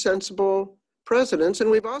shrewd, sensible presidents,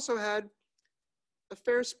 and we've also had a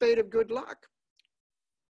fair spate of good luck.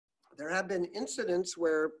 There have been incidents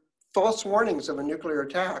where false warnings of a nuclear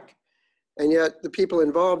attack, and yet the people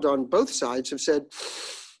involved on both sides have said,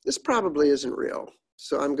 this probably isn't real,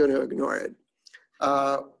 so I'm going to ignore it.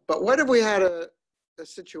 But what if we had a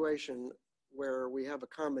situation where we have a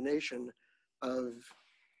combination of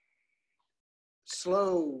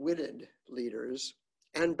slow-witted leaders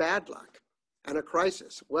and bad luck and a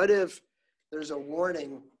crisis? What if there's a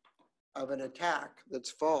warning of an attack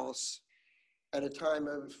that's false at a time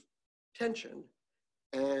of tension,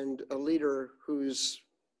 and a leader who's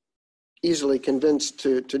easily convinced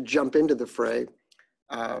to jump into the fray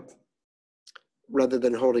rather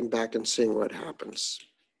than holding back and seeing what happens?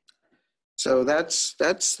 So that's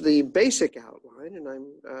the basic outline, and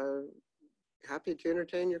I'm happy to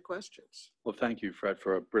entertain your questions. Well, thank you, Fred,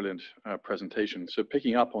 for a brilliant presentation. So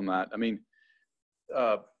picking up on that, I mean,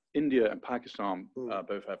 India and Pakistan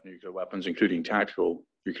both have nuclear weapons, including tactical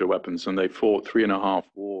nuclear weapons, and they fought 3.5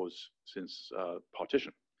 wars since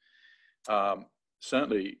partition.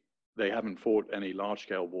 Certainly, they haven't fought any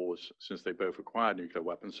large-scale wars since they both acquired nuclear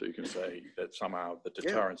weapons, so you can say that somehow the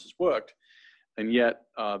deterrence has worked. And yet,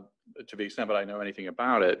 to the extent that I know anything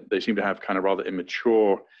about it, they seem to have kind of rather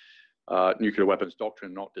immature nuclear weapons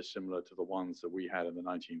doctrine not dissimilar to the ones that we had in the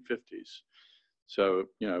 1950s. So,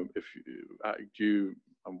 you know, if you,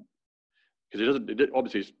 because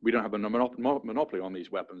obviously we don't have a monopoly on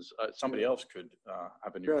these weapons. Somebody else could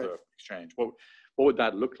have a nuclear exchange. What would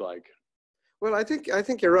that look like? Well, I think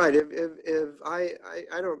you're right. If I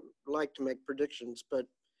don't like to make predictions, but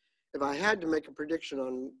if I had to make a prediction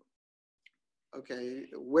on, okay,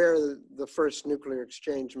 where the first nuclear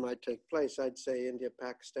exchange might take place, I'd say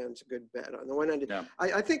India-Pakistan's a good bet. On the one hand, yeah.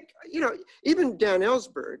 I think, you know, even Dan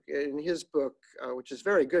Ellsberg in his book, which is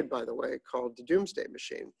very good, by the way, called The Doomsday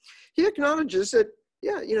Machine, he acknowledges that,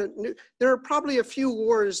 yeah, you know, there are probably a few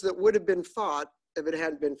wars that would have been fought if it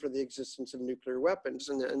hadn't been for the existence of nuclear weapons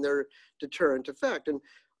and their deterrent effect. And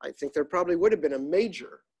I think there probably would have been a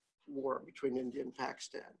major war between India and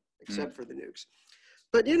Pakistan, except for the nukes.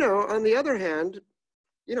 But, you know, on the other hand,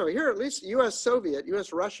 you know, here at least US-Soviet,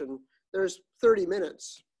 US-Russian, there's 30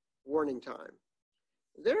 minutes warning time.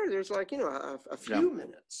 There's like, you know, a few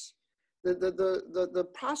minutes. The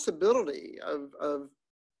possibility of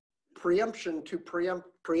preemption to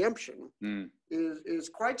preemption is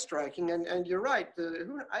quite striking. And you're right.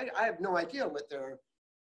 I have no idea what their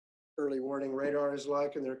early warning radar is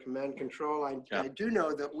like and their command control. I do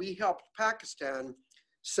know that we helped Pakistan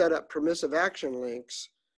set up permissive action links,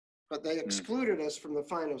 but they excluded us from the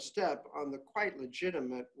final step on the quite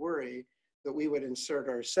legitimate worry that we would insert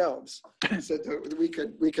ourselves so that we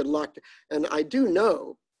could lock. And I do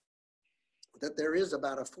know that there is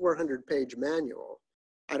about a 400-page manual,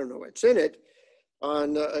 I don't know what's in it,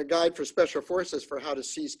 on a guide for special forces for how to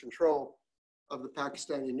seize control of the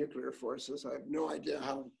Pakistani nuclear forces. I have no idea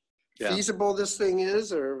how feasible this thing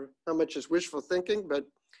is or how much is wishful thinking, but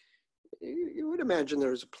you would imagine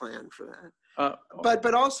there's a plan for that.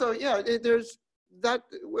 But also, yeah, there's that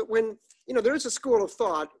when, you know, there's a school of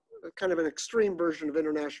thought, kind of an extreme version of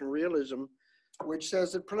international realism, which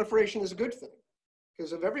says that proliferation is a good thing.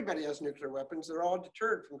 Because if everybody has nuclear weapons, they're all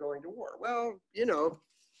deterred from going to war. Well, you know,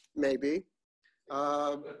 maybe.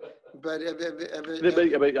 But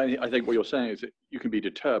I think what you're saying is that you can be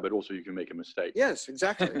deterred, but also you can make a mistake. Yes,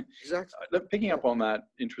 exactly. Picking up on that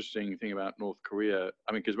interesting thing about North Korea,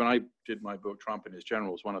 I mean, because when I did my book, Trump and His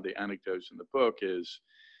Generals, one of the anecdotes in the book is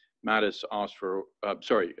Mattis asked for,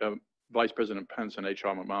 Vice President Pence and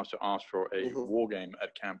H.R. McMaster asked for a war game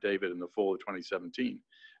at Camp David in the fall of 2017.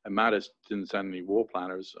 And Mattis didn't send any war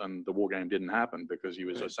planners, and the war game didn't happen because he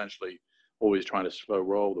was essentially always trying to slow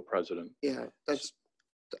roll the president. Yeah,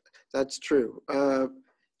 that's true.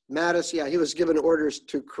 Mattis, yeah, he was given orders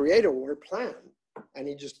to create a war plan, and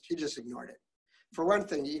he just ignored it. For one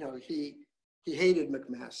thing, you know, he hated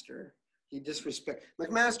McMaster. He disrespected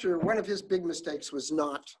McMaster. One of his big mistakes was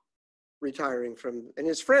not retiring from, and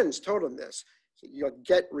his friends told him this. So you'll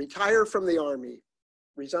retire from the Army,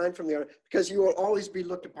 resign from the Army, because you will always be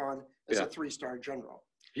looked upon as a 3-star general.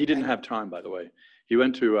 He didn't have time, by the way. He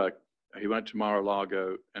went to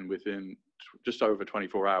Mar-a-Lago, and within just over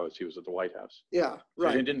 24 hours, he was at the White House. Yeah,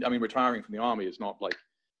 right. So he didn't. I mean, retiring from the Army is not like.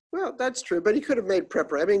 Well, that's true, but he could have made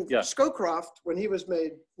preparation. I mean, Scowcroft, when he was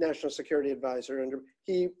made National Security Advisor, and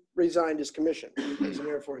he resigned his commission as an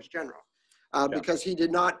Air Force general because he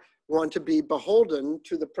did not want to be beholden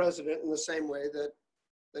to the president in the same way that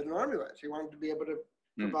an army was. He wanted to be able to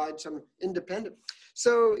provide some independence.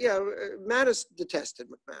 So, yeah, Mattis detested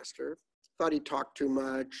McMaster, thought he talked too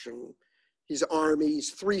much, and he's Army,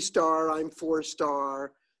 he's 3-star, I'm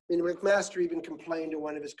 4-star. I mean, McMaster even complained to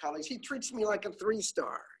one of his colleagues, he treats me like a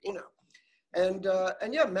 3-star, you know. And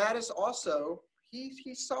yeah, Mattis also,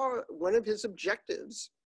 he saw one of his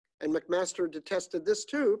objectives, and McMaster detested this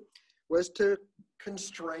too, was to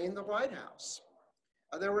constrain the White House.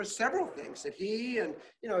 There were several things that he and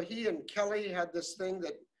Kelly had this thing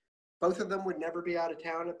that both of them would never be out of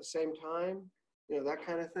town at the same time, you know, that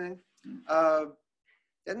kind of thing.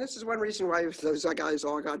 And this is one reason why those guys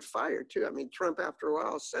all got fired too. I mean, Trump after a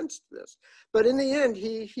while sensed this, but in the end,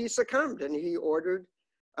 he succumbed and he ordered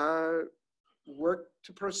work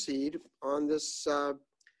to proceed on this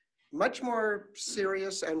much more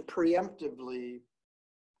serious and preemptively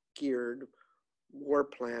geared war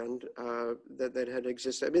plan that had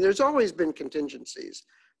existed. I mean, there's always been contingencies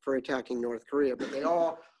for attacking North Korea, but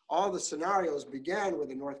all the scenarios began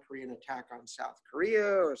with a North Korean attack on South Korea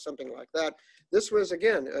or something like that. This was,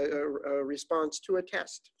 again, a response to a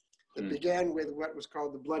test that began with what was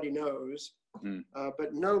called the bloody nose,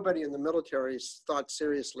 but nobody in the military thought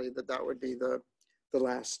seriously that that would be the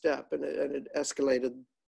last step, and it escalated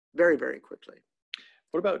very, very quickly.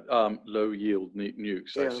 What about low-yield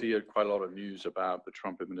nukes? Yeah. I see quite a lot of news about the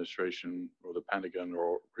Trump administration or the Pentagon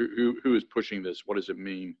or who is pushing this. What does it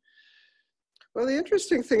mean? Well, the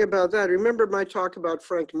interesting thing about that, remember my talk about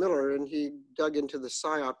Frank Miller, and he dug into the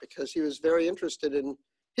PSYOP because he was very interested in,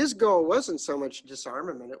 his goal wasn't so much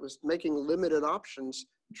disarmament, it was making limited options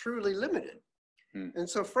truly limited. And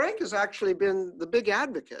so Frank has actually been the big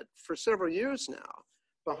advocate for several years now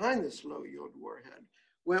behind this low yield warhead.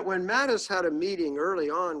 When Mattis had a meeting early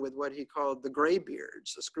on with what he called the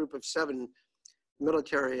Graybeards, this group of 7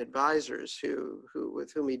 military advisors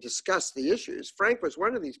with whom he discussed the issues, Frank was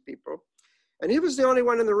one of these people. And he was the only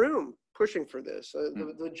one in the room pushing for this.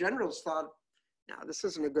 The generals thought, no, this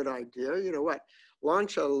isn't a good idea. You know what?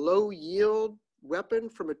 Launch a low yield weapon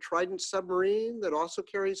from a Trident submarine that also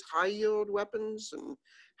carries high yield weapons. And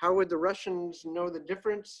how would the Russians know the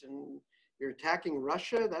difference? And you're attacking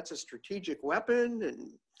Russia, that's a strategic weapon.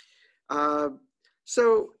 And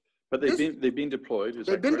so. But they've been deployed, is that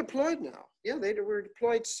correct? They've been deployed now. Yeah, they were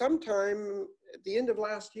deployed sometime at the end of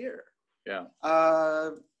last year. Yeah.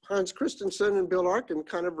 Hans Christensen and Bill Arkin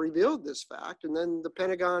kind of revealed this fact, and then the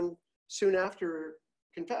Pentagon soon after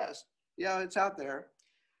confessed, yeah, it's out there.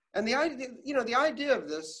 And the idea of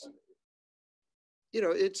this,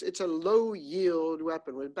 it's a low yield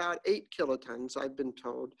weapon with about 8 kilotons, I've been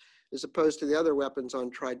told, as opposed to the other weapons on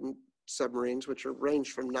Trident submarines, which are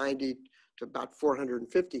ranged from 90 to about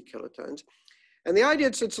 450 kilotons. And the idea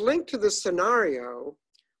is it's linked to the scenario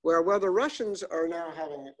where, well, the Russians are now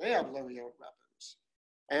they have low yield weapons.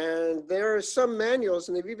 And there are some manuals,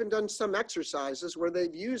 and they've even done some exercises where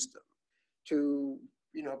they've used them to,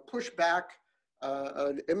 push back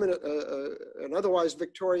an otherwise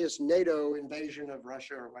victorious NATO invasion of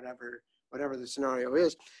Russia or whatever the scenario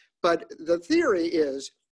is. But the theory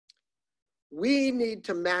is we need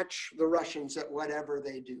to match the Russians at whatever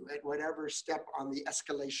they do, at whatever step on the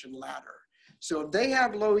escalation ladder. So if they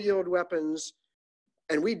have low yield weapons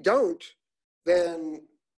and we don't, then,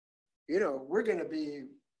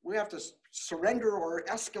 we have to surrender or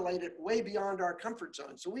escalate it way beyond our comfort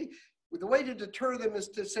zone. So the way to deter them is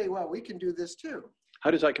to say, well, we can do this too. How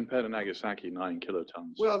does that compare to Nagasaki, 9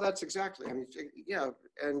 kilotons? Well, that's exactly, and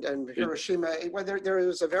Hiroshima, well, there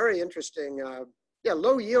is a very interesting,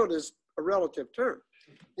 low yield is a relative term.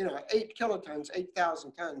 8 kilotons,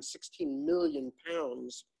 8,000 tons, 16 million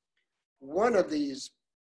pounds. One of these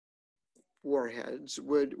warheads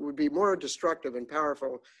would be more destructive and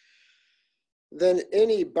powerful than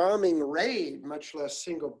any bombing raid, much less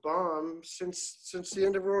single bomb, since the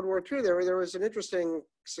end of World War II. There was an interesting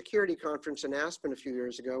security conference in Aspen a few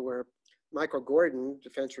years ago where Michael Gordon,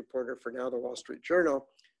 defense reporter for now the Wall Street Journal,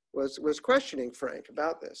 was questioning Frank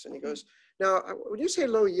about this. And he goes, now, when you say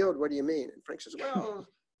low yield, what do you mean? And Frank says, well,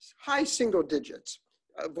 high single digits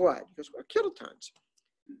of what? He goes, well, kilotons.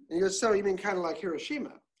 And he goes, so you mean kind of like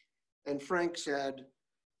Hiroshima? And Frank said,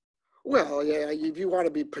 well, yeah, if you want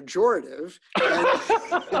to be pejorative.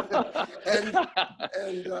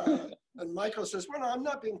 And Michael says, well, no, I'm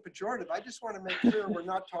not being pejorative. I just want to make clear we're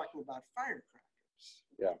not talking about firecrackers.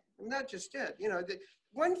 Yeah. And that just it.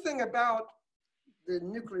 One thing about the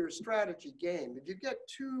nuclear strategy game, if you get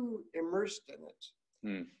too immersed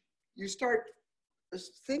in it, you start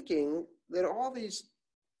thinking that all these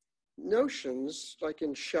notions, like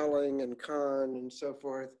in Schelling and Kahn and so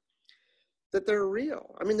forth, that they're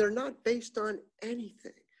real. I mean, they're not based on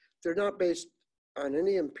anything. They're not based on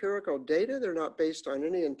any empirical data. They're not based on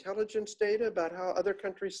any intelligence data about how other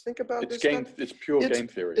countries think about this stuff. It's pure game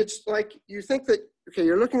theory. It's like you think that, okay,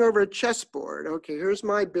 you're looking over a chessboard. Okay, here's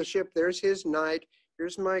my bishop, there's his knight,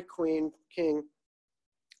 here's my queen, king.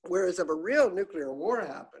 Whereas if a real nuclear war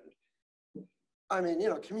happened, I mean,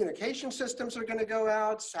 communication systems are going to go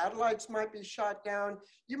out, satellites might be shot down.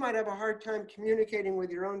 You might have a hard time communicating with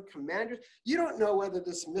your own commanders. You don't know whether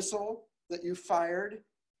this missile that you fired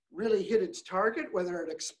really hit its target, whether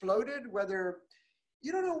it exploded,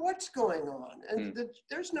 you don't know what's going on. And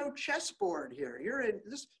there's no chessboard here. You're in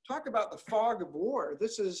this, talk about the fog of war.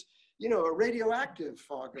 This is, a radioactive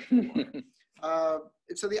fog of war.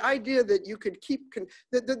 So the idea that you could keep,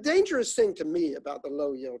 the dangerous thing to me about the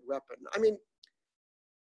low yield weapon, I mean,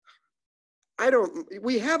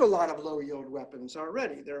 we have a lot of low yield weapons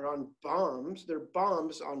already. They're on bombs, they're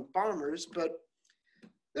bombs on bombers, but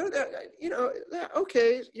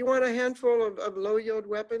okay, you want a handful of low yield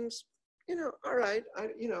weapons? All right,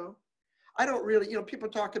 I don't really, people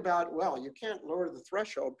talk about, well, you can't lower the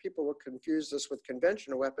threshold. People will confuse this with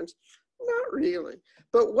conventional weapons. Not really.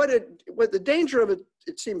 But what the danger of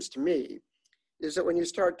it seems to me, is that when you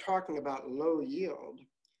start talking about low yield,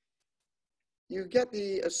 you get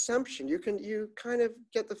the assumption, you kind of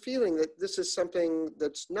get the feeling that this is something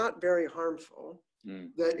that's not very harmful,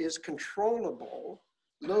 that is controllable.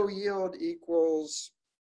 Low yield equals,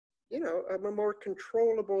 a more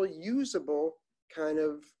controllable, usable kind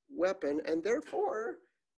of weapon, and therefore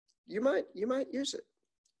you might use it.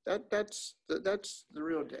 That's the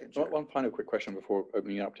real danger. One final quick question before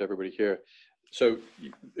opening up to everybody here. So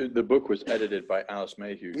the book was edited by Alice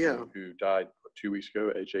Mayhew, who died 2 weeks ago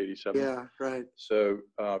at age 87. Yeah, right. So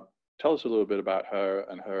tell us a little bit about her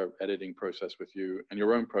and her editing process with you, and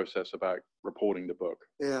your own process about reporting the book.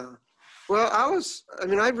 Yeah. Well, Alice,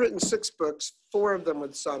 I've written 6 books, 4 of them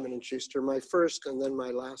with Simon & Schuster, my first and then my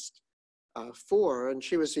last 4, and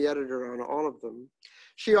she was the editor on all of them.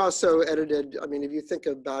 She also edited, if you think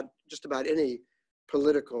about just about any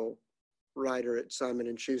political writer at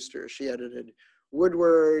Simon & Schuster, she edited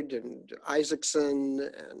Woodward and Isaacson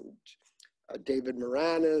and David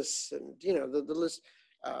Moranis and, the list,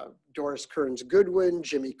 Doris Kearns Goodwin,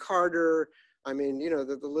 Jimmy Carter.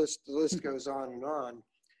 The list goes on and on.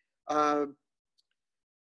 I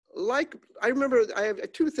remember, I have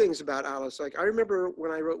 2 things about Alice. I remember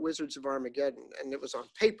when I wrote Wizards of Armageddon, and it was on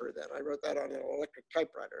paper then. I wrote that on an electric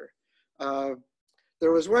typewriter.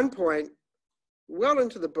 There was one point well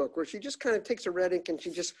into the book where she just kind of takes a red ink and she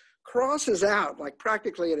just crosses out like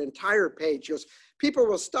practically an entire page. She goes, people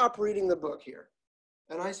will stop reading the book here.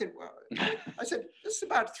 And I said, well, this is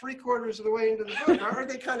about 3/4 of the way into the book. Aren't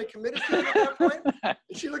they kind of committed to it at that point? And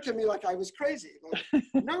she looked at me like I was crazy. Like,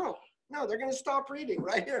 no, they're going to stop reading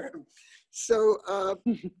right here. So,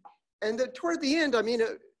 and then toward the end,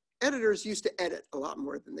 editors used to edit a lot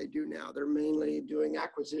more than they do now. They're mainly doing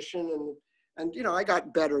acquisition and I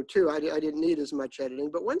got better too. I didn't need as much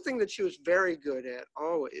editing. But one thing that she was very good at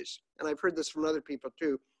always, and I've heard this from other people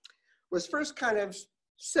too, was first kind of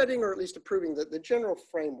setting or at least approving the general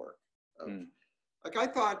framework.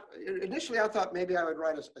 Initially I thought maybe I would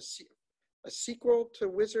write a sequel to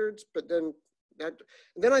Wizards, but then I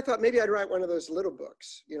thought maybe I'd write one of those little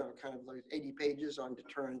books, kind of like 80 pages on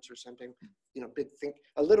deterrence or something,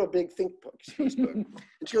 a little big think book. And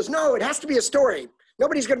she goes, no, it has to be a story.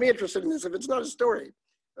 Nobody's going to be interested in this if it's not a story.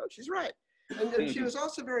 Well, she's right. And she was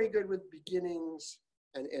also very good with beginnings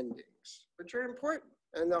and endings, which are important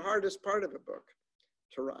and the hardest part of a book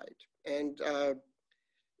to write. And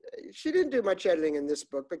she didn't do much editing in this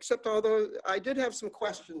book, except although I did have some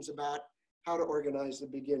questions about how to organize the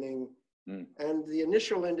beginning. And the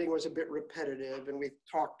initial ending was a bit repetitive, and we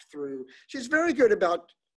talked through. She's very good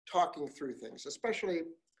about talking through things, especially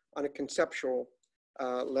on a conceptual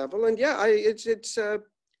level. And yeah, it's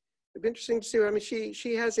interesting to see.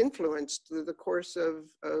 She has influenced the course of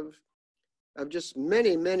just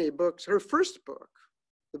many books. Her first book,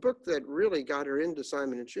 the book that really got her into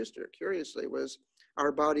Simon & Schuster, curiously, was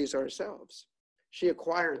Our Bodies, Ourselves. She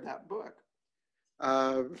acquired that book.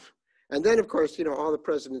 And then, of course, All the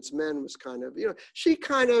President's Men was kind of, she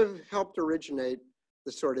kind of helped originate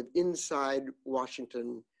the sort of inside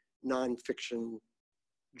Washington nonfiction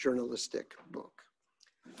journalistic book.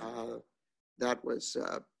 That was.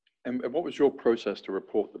 And what was your process to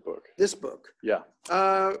report the book? This book? Yeah.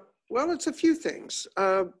 Well, it's a few things.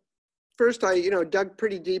 First, I, dug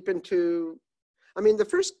pretty deep into, the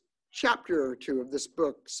first chapter or 2 of this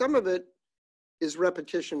book, some of it is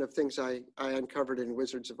repetition of things I uncovered in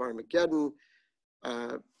Wizards of Armageddon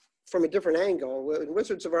from a different angle. In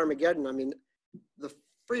Wizards of Armageddon, the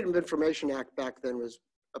Freedom of Information Act back then was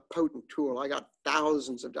a potent tool. I got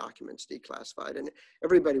thousands of documents declassified, and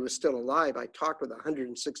everybody was still alive. I talked with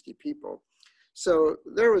 160 people. So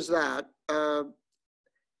there was that.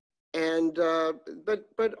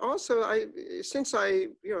 But also, since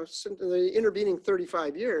the intervening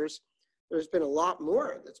 35 years, there's been a lot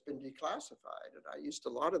more that's been declassified, and I used a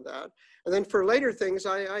lot of that. And then for later things,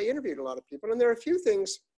 I interviewed a lot of people, and there are a few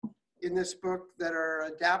things in this book that are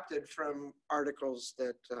adapted from articles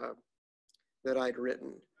that I'd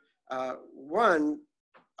written. One,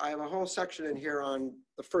 I have a whole section in here on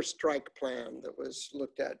the first strike plan that was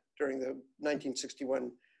looked at during the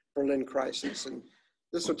 1961 Berlin crisis, and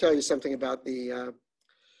this will tell you something about the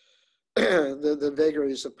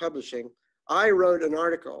vagaries of publishing. I wrote an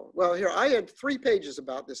article. Well, here, I had 3 pages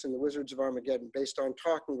about this in the Wizards of Armageddon based on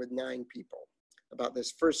talking with 9 people about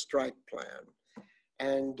this first strike plan.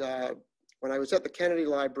 And when I was at the Kennedy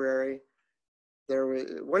Library, there was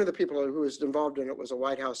one of the people who was involved in it was a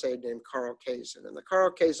White House aide named Carl Kazin. And the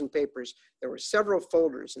Carl Kazin papers, there were several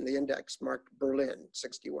folders in the index marked Berlin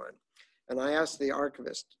 61. And I asked the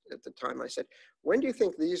archivist at the time, I said, when do you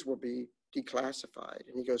think these will be declassified?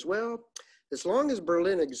 And he goes, well, as long as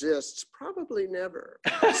Berlin exists, probably never.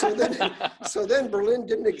 So then Berlin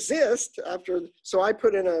didn't exist after, so I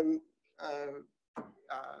put in a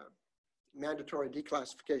mandatory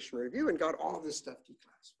declassification review and got all this stuff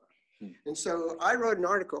declassified. And so I wrote an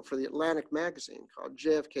article for the Atlantic magazine called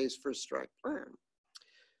JFK's First Strike Plan.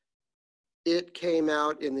 It came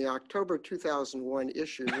out in the October 2001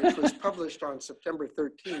 issue, which was published on September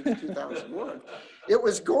 13th, 2001. It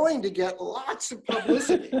was going to get lots of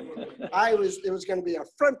publicity. It was going to be a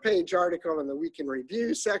front page article in the Week in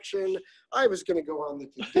Review section. I was going to go on the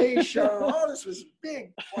Today Show. All this was a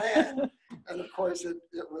big plan. And of course, it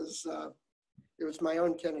was my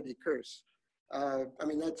own Kennedy curse. I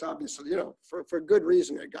mean, that's obviously, for good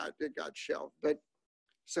reason it got shelved. But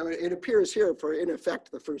so it appears here for, in effect,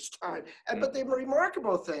 the first time. But the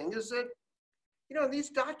remarkable thing is that, these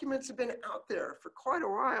documents have been out there for quite a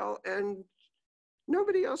while, and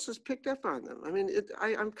nobody else has picked up on them. I mean,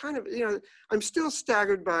 I'm kind of, I'm still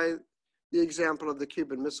staggered by the example of the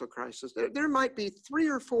Cuban Missile Crisis. There might be 3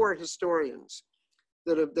 or 4 historians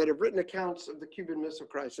that have written accounts of the Cuban Missile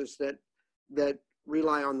Crisis that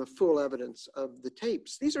rely on the full evidence of the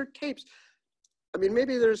tapes. These are tapes. I mean,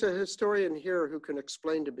 maybe there's a historian here who can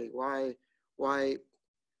explain to me why, I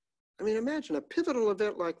mean, imagine a pivotal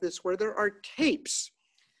event like this where there are tapes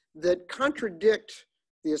that contradict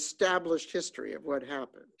the established history of what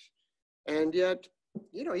happened. And yet,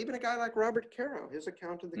 even a guy like Robert Caro, his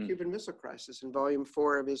account of the Cuban Missile Crisis in volume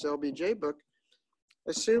 4 of his LBJ book,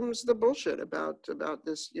 assumes the bullshit about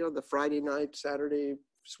this, the Friday night, Saturday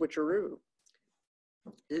switcheroo.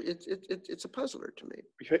 It's a puzzler to me.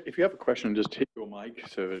 If you have a question, just hit your mic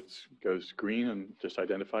so it goes green and just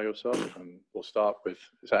identify yourself. And we'll start with,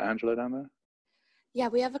 is that Angela down there? Yeah,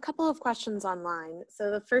 we have a couple of questions online. So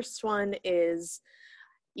the first one is,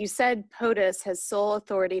 you said POTUS has sole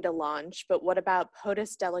authority to launch, but what about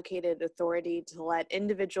POTUS delegated authority to let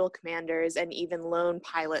individual commanders and even lone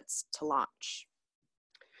pilots to launch?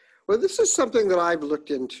 Well, this is something that I've looked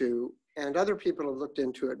into, and other people have looked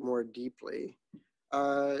into it more deeply.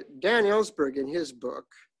 Dan Ellsberg, in his book,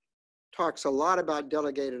 talks a lot about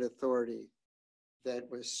delegated authority that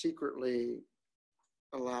was secretly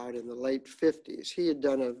allowed in the late 50s. He had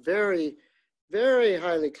done a very, very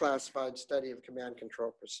highly classified study of command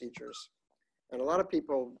control procedures. And a lot of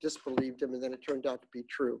people disbelieved him, and then it turned out to be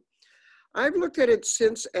true. I've looked at it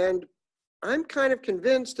since, and I'm kind of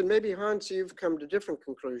convinced, and maybe Hans, you've come to different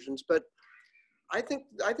conclusions, but I think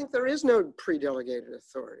there is no pre-delegated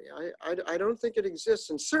authority. I don't think it exists,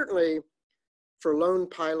 and certainly for lone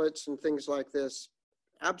pilots and things like this,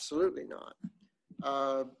 absolutely not.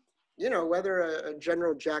 Whether a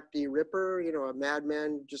General Jack D. Ripper, a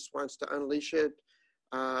madman just wants to unleash it,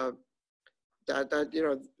 I've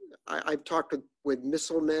talked with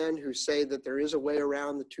missile men who say that there is a way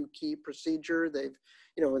around the 2-key procedure. They've,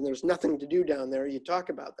 when there's nothing to do down there, you talk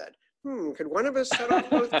about that. Could one of us set off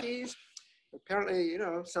both keys? Apparently,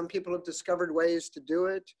 some people have discovered ways to do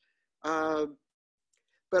it.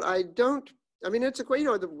 But I mean, it's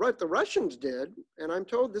what the Russians did, and I'm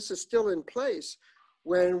told this is still in place,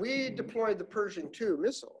 when we deployed the Pershing II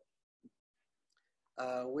missile,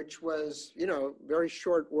 which was, very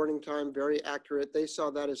short warning time, very accurate. They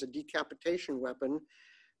saw that as a decapitation weapon.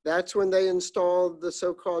 That's when they installed the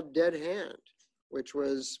so-called dead hand, which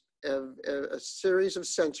was a series of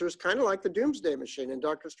sensors, kind of like the Doomsday Machine in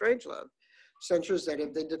Dr. Strangelove. Sensors that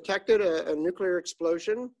if they detected a nuclear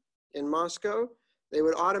explosion in Moscow, they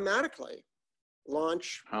would automatically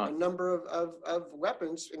launch a number of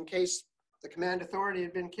weapons in case the command authority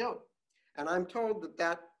had been killed. And I'm told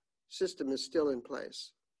that system is still in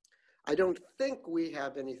place. I don't think we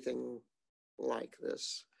have anything like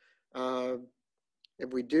this.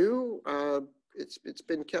 If we do, it's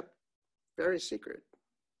been kept very secret.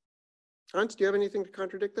 Hans, do you have anything to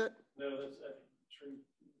contradict that? No, that's true.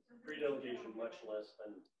 Pre-delegation, much less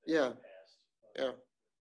than Yeah. the past. Yeah.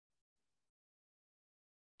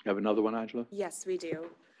 You have another one, Angela? Yes, we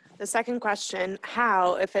do. The second question,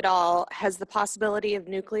 how, if at all, has the possibility of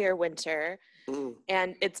nuclear winter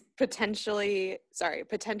and its potential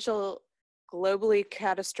globally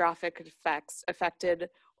catastrophic effects affected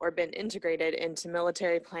or been integrated into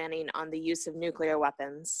military planning on the use of nuclear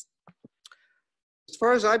weapons? As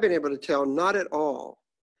far as I've been able to tell, not at all.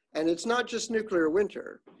 And it's not just nuclear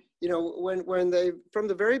winter. When they, from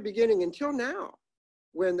the very beginning until now,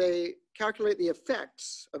 when they calculate the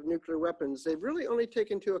effects of nuclear weapons, they've really only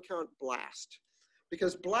taken into account blast,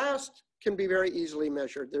 because blast can be very easily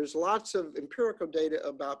measured. There's lots of empirical data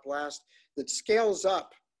about blast that scales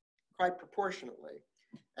up quite proportionately.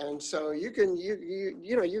 And so you can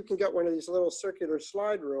get one of these little circular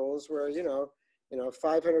slide rules where,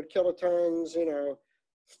 500 kilotons,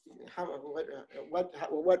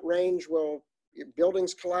 what range will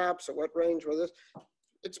buildings collapse, at what range will this?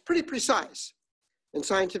 It's pretty precise and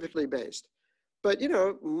scientifically based. but, you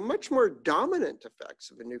know, much more dominant effects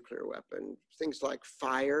of a nuclear weapon, things like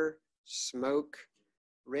fire, smoke,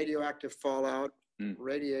 radioactive fallout,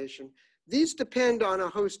 radiation. These depend on a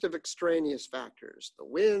host of extraneous factors, the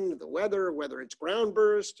wind, the weather, whether it's ground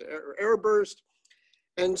burst or air burst.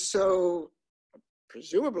 And so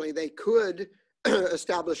presumably they could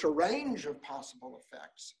establish a range of possible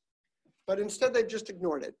effects, but instead they've just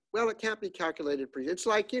ignored it. Well, it can't be calculated. It's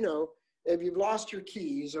like, you know, if you've lost your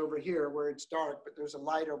keys over here where it's dark, but there's a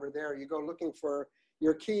light over there, you go looking for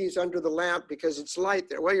your keys under the lamp because it's light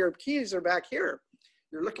there. Well, your keys are back here.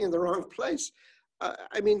 You're looking in the wrong place.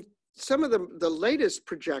 I mean, some of the latest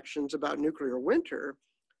projections about nuclear winter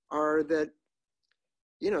are that,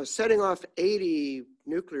 you know, setting off 80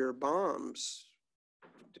 nuclear bombs,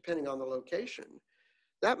 depending on the location,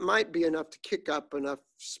 that might be enough to kick up enough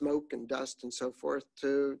smoke and dust and so forth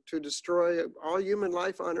to destroy all human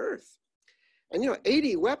life on Earth. And, you know,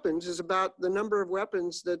 80 weapons is about the number of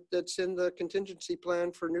weapons that's in the contingency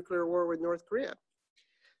plan for nuclear war with North Korea.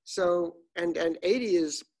 So, and 80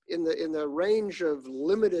 is in the range of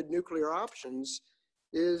limited nuclear options,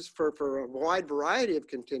 is for a wide variety of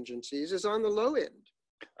contingencies, is on the low end.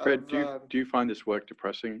 Fred, do you find this work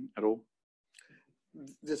depressing at all?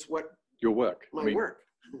 This what? Your work. My work.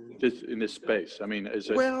 This in this space. I mean, is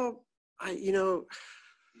it? Well, I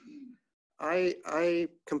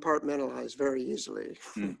compartmentalize very easily.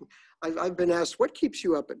 I've been asked, what keeps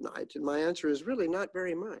you up at night? And my answer is really not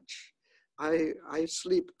very much. I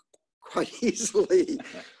sleep quite easily.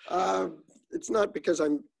 It's not because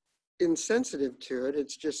I'm insensitive to it.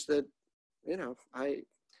 It's just that, you know,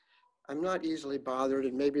 I'm not easily bothered,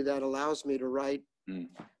 and maybe that allows me to write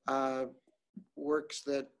works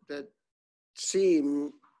that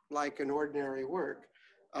seem like an ordinary work.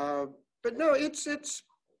 But no,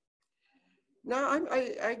 no,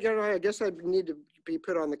 I guess I need to be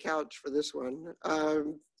put on the couch for this one.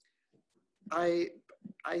 I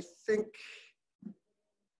think,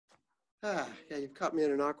 yeah, you've caught me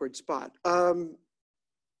in an awkward spot.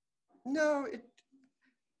 No,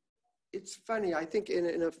 it's funny. I think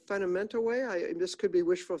in a fundamental way, this could be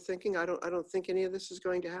wishful thinking. I don't think any of this is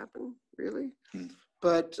going to happen, really.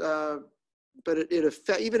 But it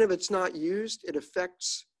affects, even if it's not used, it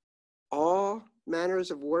affects all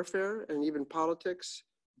manners of warfare and even politics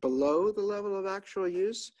below the level of actual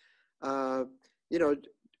use. You know,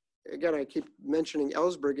 again, I keep mentioning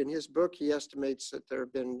Ellsberg. In his book, he estimates that there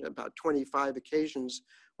have been about 25 occasions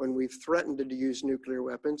when we've threatened to use nuclear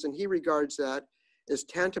weapons, and he regards that as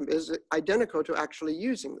identical to actually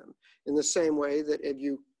using them, in the same way that if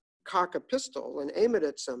you cock a pistol and aim it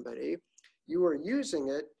at somebody, you are using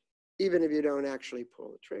it even if you don't actually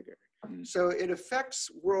pull the trigger. So it affects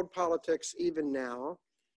world politics even now,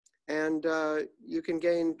 and you can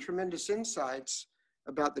gain tremendous insights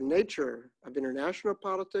about the nature of international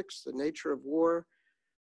politics, the nature of war,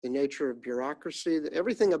 the nature of bureaucracy,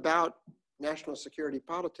 everything about national security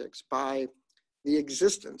politics by the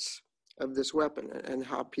existence of this weapon and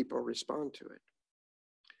how people respond to it.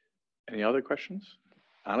 Any other questions?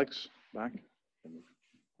 Alex, back.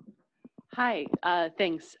 Hi,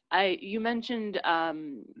 thanks. You mentioned a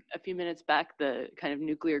few minutes back the kind of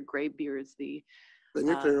nuclear graybeards, the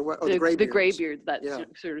graybeards, that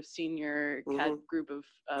sort of senior group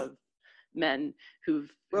of men who've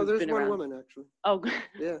there's been one around. woman actually. Oh,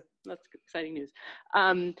 yeah, that's exciting news.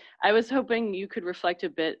 I was hoping you could reflect a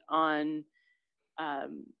bit on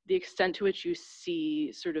the extent to which you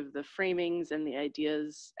see sort of the framings and the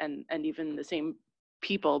ideas and even the same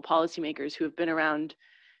people, policymakers who have been around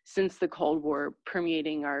since the Cold War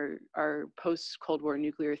permeating our post-Cold War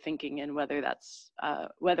nuclear thinking, and whether that's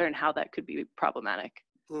whether and how that could be problematic.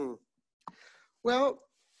 Well,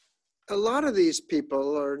 a lot of these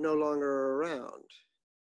people are no longer around.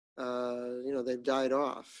 You know, they've died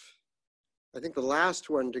off. I think the last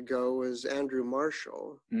one to go was Andrew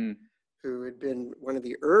Marshall, who had been one of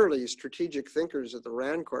the early strategic thinkers of the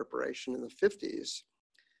RAND Corporation in the 50s.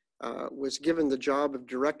 Was given the job of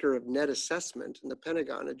director of net assessment in the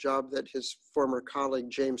Pentagon, a job that his former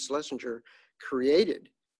colleague James Schlesinger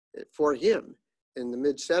created for him in the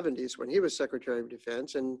mid-70s when he was Secretary of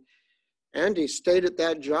Defense. And Andy stayed at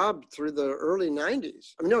that job through the early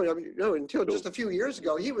 90s. No, until just a few years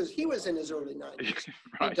ago, he was in his early 90s.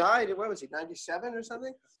 Right. He died, what was he, 97 or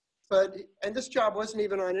something? And this job wasn't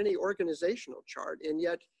even on any organizational chart, and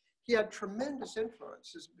yet he had tremendous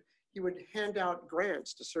influence. He would hand out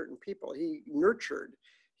grants to certain people. He nurtured.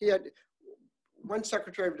 He had one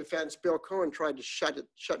Secretary of Defense, Bill Cohen, tried to shut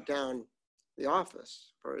down the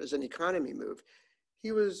office as an economy move.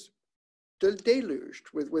 He was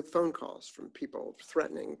deluged with phone calls from people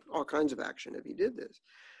threatening all kinds of action if he did this.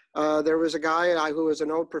 There was a guy who was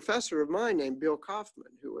an old professor of mine named Bill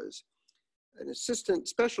Kaufman, who was an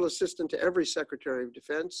special assistant to every Secretary of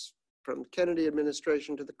Defense from the Kennedy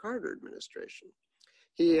administration to the Carter administration.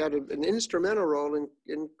 He had an instrumental role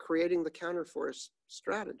in creating the counterforce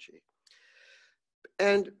strategy.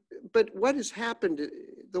 But what has happened,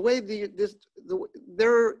 the way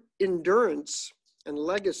their endurance and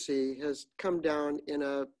legacy has come down in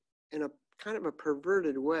a kind of a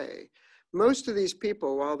perverted way. Most of these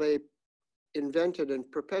people, while they invented and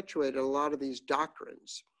perpetuated a lot of these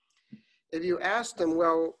doctrines, if you ask them,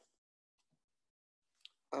 well,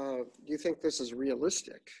 do you think this is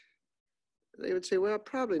realistic? They would say, well,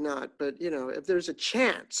 probably not. But if there's a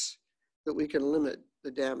chance that we can limit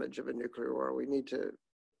the damage of a nuclear war, we need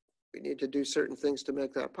to do certain things to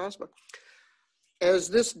make that possible. As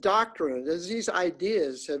this doctrine, as these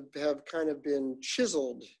ideas have kind of been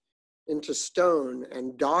chiseled into stone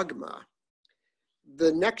and dogma,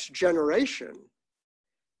 the next generation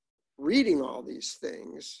reading all these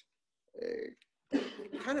things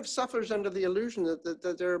kind of suffers under the illusion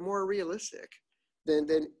that they're more realistic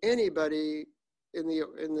than anybody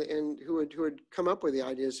who had come up with the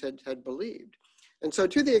ideas had believed. And so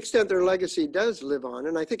to the extent their legacy does live on,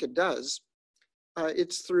 and I think it does,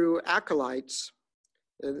 it's through acolytes.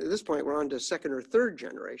 At this point, we're on to second or third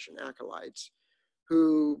generation acolytes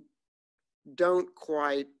who don't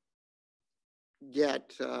quite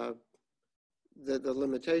get the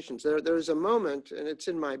limitations. There's a moment, and it's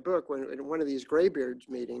in my book, when in one of these Graybeards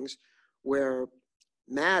meetings, where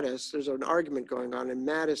Mattis, there's an argument going on, and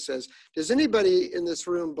Mattis says, does anybody in this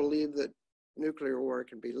room believe that nuclear war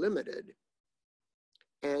can be limited?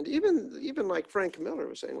 And even like Frank Miller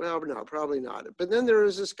was saying, well, no, probably not. But then there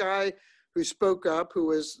was this guy who spoke up, who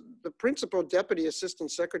was the principal deputy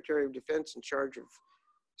assistant secretary of defense in charge of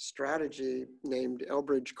strategy, named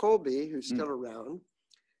Elbridge Colby, who's still around.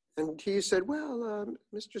 And he said, well,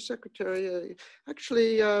 Mr. Secretary,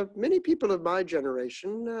 actually, many people of my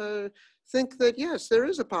generation think that, yes, there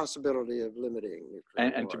is a possibility of limiting nuclear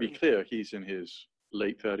and war. to be clear, he's in his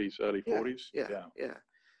late 30s, early 40s. Yeah.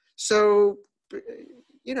 So,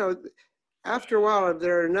 after a while, if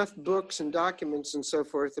there are enough books and documents and so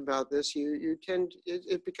forth about this,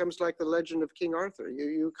 it becomes like the legend of King Arthur.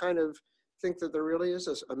 You kind of think that there really is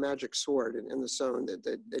a magic sword in the stone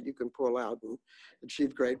that you can pull out and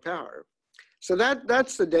achieve great power. So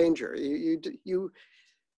that's the danger.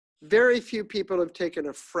 Very few people have taken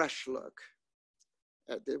a fresh look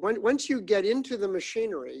at it. Once you get into the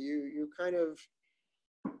machinery, you kind of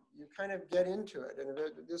get into it. And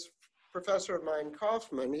this professor of mine,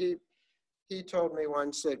 Kaufman, he told me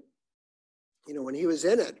once that, when he was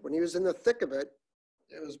in it, when he was in the thick of it,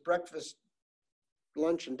 it was breakfast,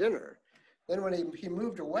 lunch, and dinner. Then when he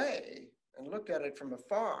moved away and looked at it from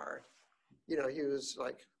afar, he was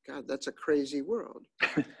like, God, that's a crazy world.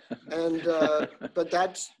 And but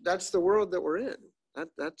that's the world that we're in.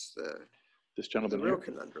 That's this gentleman the real here.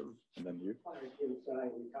 conundrum. And then you. Hi, Jim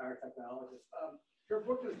Stein, retired technologist. Your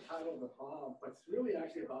book is titled The Bomb, but it's really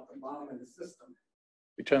actually about the bomb and the system.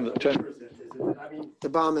 We turn the What delivers it? I mean, The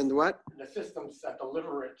bomb and what? the systems that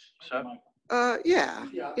deliver it. Yeah.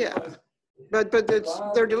 because But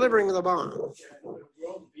they're delivering the bomb. the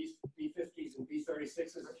world B-50s and B-36s,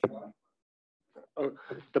 if you want.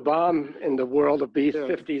 The bomb in the world of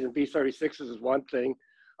B-50s Yeah. and B-36s is one thing.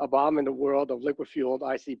 A bomb in the world of liquid-fueled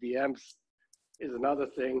ICBMs is another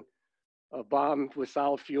thing. A bomb with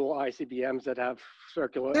solid fuel ICBMs that have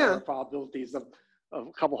circular error probabilities of a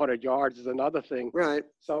couple hundred yards is another thing. Right.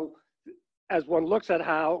 So as one looks at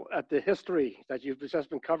the history that you've just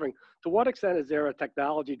been covering, to what extent is there a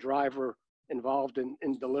technology driver involved in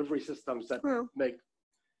delivery systems that make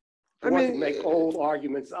old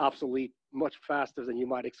arguments obsolete much faster than you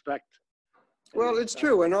might expect? Well, it's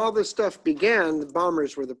true. When all this stuff began, the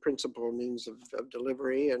bombers were the principal means of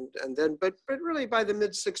delivery, and then, but really by the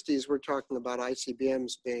mid '60s, we're talking about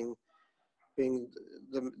ICBMs being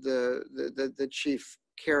the chief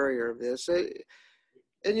carrier of this.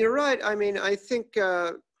 And you're right. I mean, I think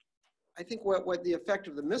what the effect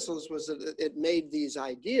of the missiles was that it made these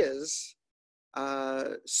ideas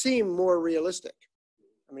seem more realistic.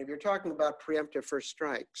 I mean, if you're talking about preemptive first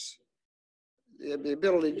strikes, the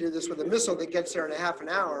ability to do this with a missile that gets there in a half an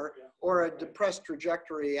hour, or a depressed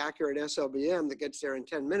trajectory accurate SLBM that gets there in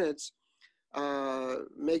 10 minutes,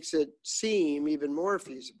 makes it seem even more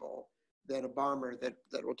feasible than a bomber that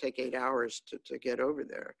will take 8 hours to get over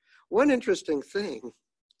there. One interesting thing,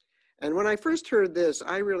 and when I first heard this,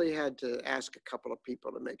 I really had to ask a couple of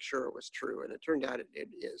people to make sure it was true, and it turned out it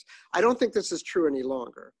is. I don't think this is true any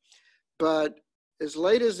longer, but as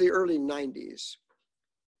late as the early 90s,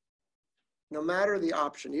 no matter the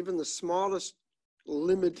option, even the smallest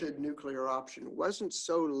limited nuclear option wasn't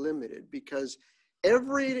so limited, because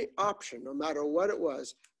every option, no matter what it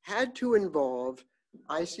was, had to involve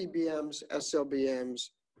ICBMs, SLBMs,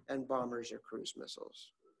 and bombers or cruise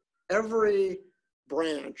missiles. Every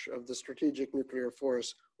branch of the strategic nuclear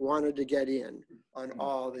force wanted to get in on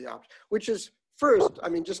all the options, which is first, I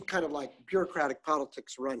mean, just kind of like bureaucratic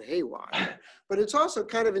politics run haywire, but it's also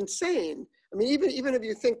kind of insane. I mean, even if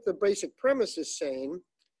you think the basic premise is sane,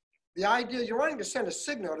 the idea, you're wanting to send a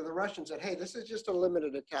signal to the Russians that, hey, this is just a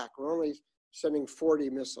limited attack. We're only sending 40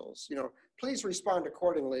 missiles. You know, please respond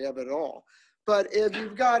accordingly if at all. But if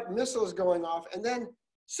you've got missiles going off, and then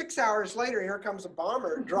 6 hours later, here comes a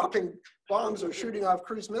bomber dropping bombs or shooting off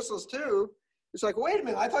cruise missiles too, it's like, wait a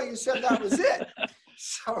minute, I thought you said that was it.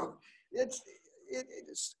 So it's,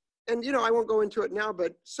 and you know, I won't go into it now,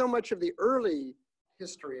 but so much of the early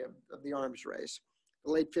history of the arms race,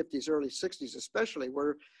 the late 50s, early 60s especially,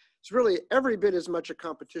 where it's really every bit as much a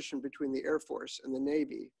competition between the Air Force and the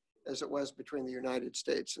Navy as it was between the United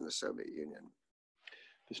States and the Soviet Union.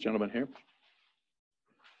 This gentleman here.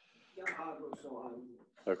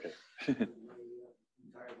 Okay.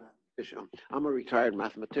 I'm a retired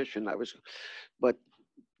mathematician. But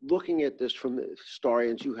looking at this from the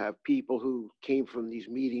historians, you have people who came from these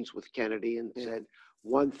meetings with Kennedy and said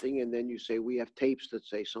one thing, and then you say, we have tapes that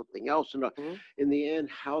say something else. And in the end,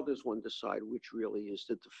 how does one decide which really is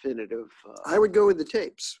the definitive? I would go with the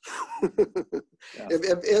tapes.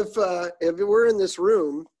 If we're in this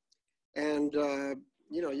room and,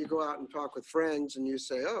 you know, you go out and talk with friends and you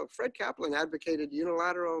say, oh, Fred Kaplan advocated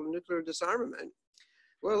unilateral nuclear disarmament.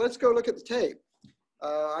 Well, let's go look at the tape.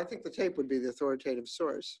 I think the tape would be the authoritative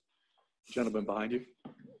source. Gentleman behind you.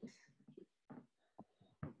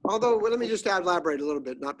 Although, well, let me just elaborate a little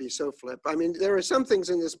bit, not be so flip. I mean, there are some things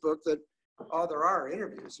in this book that, there are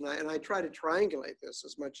interviews, and I try to triangulate this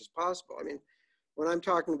as much as possible. I mean, when I'm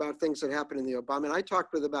talking about things that happened in the Obama, and I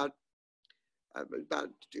talked with about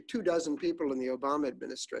 24 people in the Obama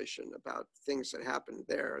administration about things that happened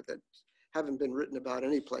there that haven't been written about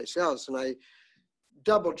anyplace else. And I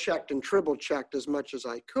double checked and triple checked as much as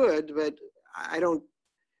I could, but I don't,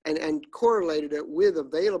 and correlated it with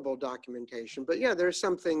available documentation. But yeah, there's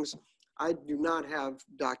some things I do not have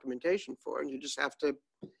documentation for, and you just have to,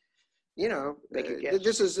 you know,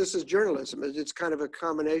 this is journalism. It's kind of a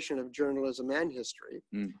combination of journalism and history.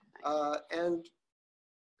 And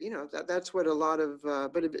you know, that's what a lot of,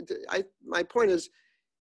 my point is,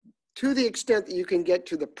 to the extent that you can get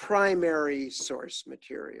to the primary source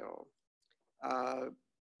material,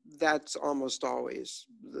 that's almost always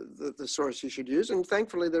the source you should use. And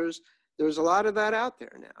thankfully, there's a lot of that out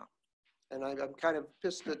there now. And I'm kind of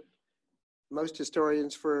pissed at most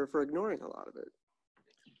historians for ignoring a lot of it.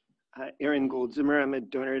 Aaron Goldzimmer, I'm a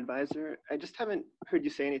donor advisor. I just haven't heard you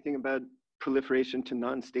say anything about proliferation to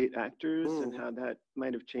non-state actors and how that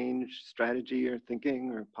might have changed strategy or thinking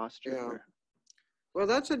or posture. Yeah. Well,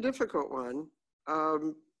 that's a difficult one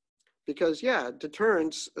because, yeah,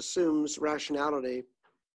 deterrence assumes rationality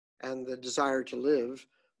and the desire to live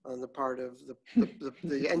on the part of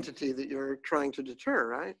the entity that you're trying to deter,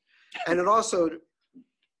 right? And it also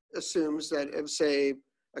assumes that if, say,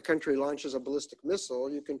 a country launches a ballistic missile,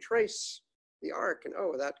 you can trace the arc and,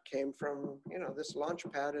 oh, that came from, you know, this launch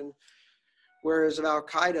pad, and whereas of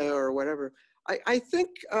Al-Qaeda or whatever. I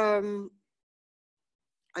think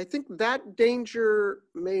that danger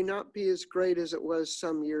may not be as great as it was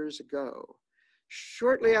some years ago.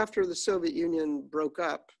 Shortly after the Soviet Union broke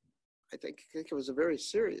up, I think it was a very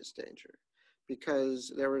serious danger,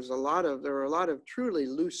 because there were a lot of truly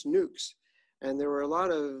loose nukes, and there were a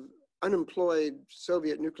lot of unemployed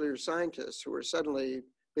Soviet nuclear scientists who were suddenly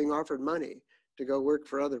being offered money to go work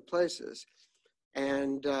for other places.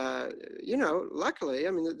 And, you know, luckily,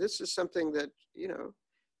 I mean, this is something that, you know,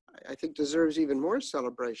 I think deserves even more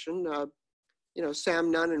celebration. You know,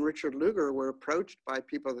 Sam Nunn and Richard Lugar were approached by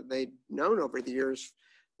people that they'd known over the years,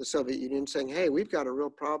 the Soviet Union, saying, hey, we've got a real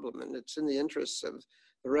problem, and it's in the interests of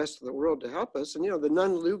the rest of the world to help us. And, you know, the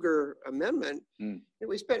Nunn-Lugar amendment,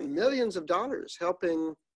 we spent millions of dollars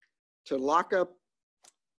helping to lock up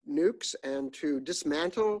nukes and to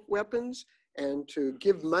dismantle weapons and to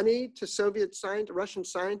give money to Russian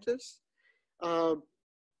scientists.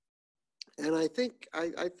 And I think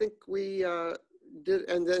we did,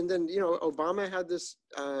 and then you know, Obama had this,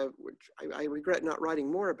 which I regret not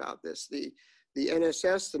writing more about this, the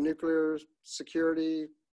NSS, the Nuclear Security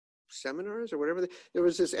Seminars or whatever. There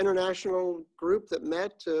was this international group that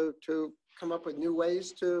met to come up with new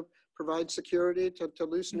ways to provide security to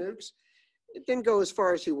loose nukes. It didn't go as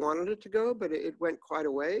far as he wanted it to go, but it went quite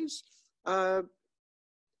a ways.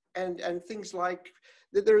 and things like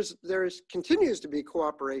there's continues to be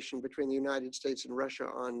cooperation between the United States and Russia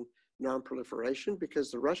on non-proliferation,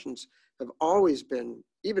 because the Russians have always been,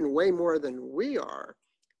 even way more than we are,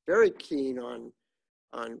 very keen on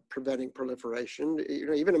preventing proliferation. You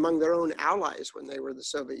know, even among their own allies, when they were the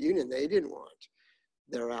Soviet Union, they didn't want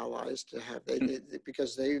their allies to have,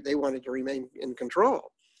 because they wanted to remain in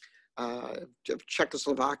control. If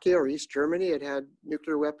Czechoslovakia or East Germany had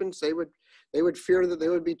nuclear weapons, they would fear that they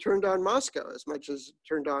would be turned on Moscow as much as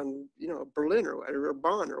turned on, you know, Berlin or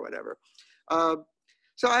Bonn or whatever.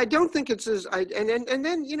 So I don't think it's as, and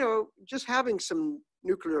then, you know, just having some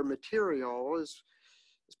nuclear material, as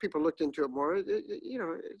people looked into it more, you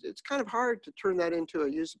know, it's kind of hard to turn that into a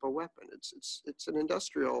usable weapon. It's an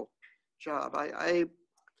industrial job. I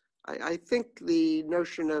think the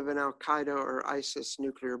notion of an Al-Qaeda or ISIS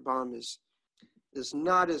nuclear bomb is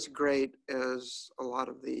not as great as a lot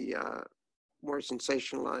of the more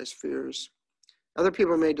sensationalized fears. Other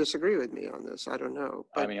people may disagree with me on this. I don't know.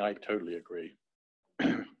 But, I mean, I totally agree.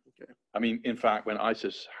 okay. I mean, in fact, when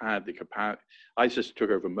ISIS had the capacity, ISIS took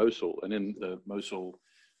over Mosul, and in the Mosul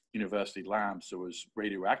university labs, there was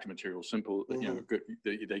radioactive material, simple, you know, good,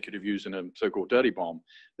 they could have used in a so-called dirty bomb.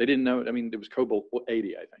 They didn't know, I mean, there was cobalt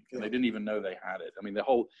 80, I think, and they didn't even know they had it. I mean,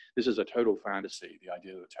 this is a total fantasy, the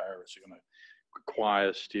idea that terrorists are going to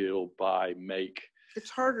acquire, steal, buy, make. It's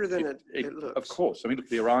harder than it looks. Of course. I mean, look,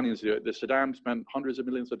 the Iranians, the Saddam spent hundreds of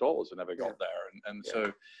millions of dollars and never got there. And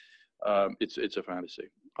so it's a fantasy.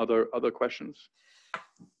 Other questions?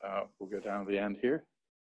 We'll go down to the end here.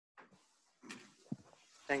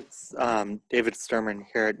 Thanks. David Sturman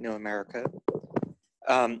here at New America.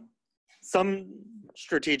 Some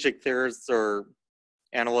strategic theorists or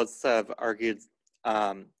analysts have argued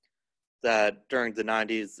that during the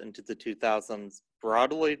 90s into the 2000s,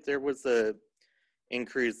 broadly, there was a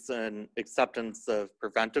increase in acceptance of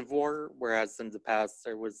preventive war, whereas in the past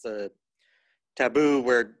there was a taboo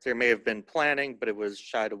where there may have been planning, but it was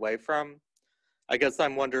shied away from. I guess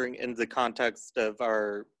I'm wondering, in the context of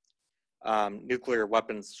our nuclear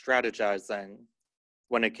weapons strategizing,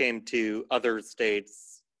 when it came to other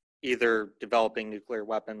states either developing nuclear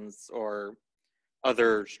weapons or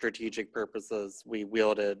other strategic purposes we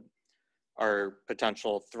wielded our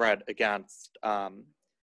potential threat against,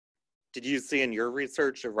 did you see in your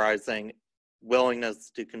research a rising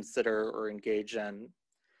willingness to consider or engage in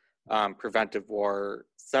preventive war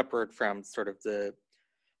separate from sort of the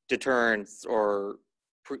deterrence or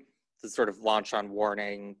the sort of launch on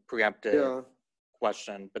warning preemptive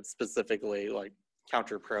question, but specifically like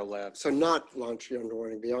counter-prolif? So not launching on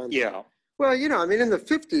warning beyond yeah. that. Well, you know, I mean, in the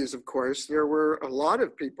 50s, of course, there were a lot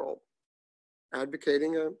of people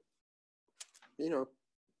advocating a, you know,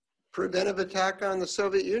 preventive attack on the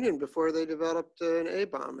Soviet Union before they developed an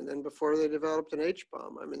A-bomb, and then before they developed an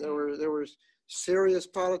H-bomb. I mean, there were serious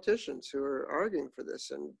politicians who were arguing for this,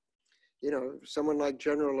 and you know, someone like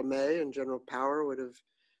General LeMay and General Power would have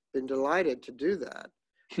been delighted to do that.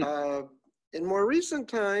 In more recent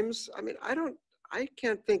times, I mean, I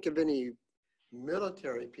can't think of any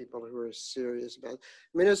military people who are serious about it.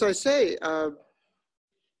 I mean, as I say,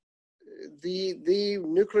 the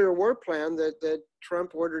nuclear war plan that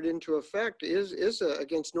Trump ordered into effect is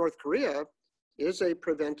against North Korea is a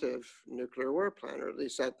preventive nuclear war plan, or at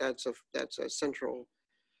least that's a central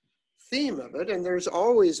theme of it. And there's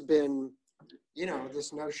always been, you know,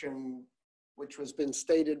 this notion, which has been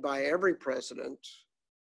stated by every president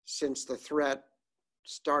since the threat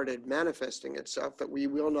started manifesting itself, that we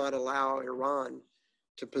will not allow Iran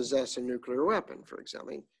to possess a nuclear weapon, for example.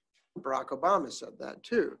 I mean, Barack Obama said that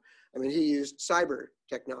too. I mean, he used cyber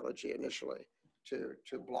technology initially to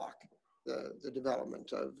block the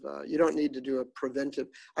development of, you don't need to do a preventive.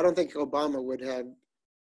 I don't think Obama would have,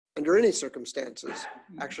 under any circumstances,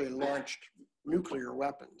 actually launched nuclear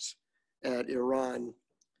weapons at Iran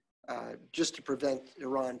just to prevent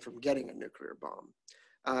Iran from getting a nuclear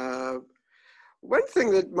bomb. One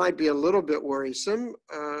thing that might be a little bit worrisome,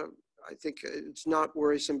 I think it's not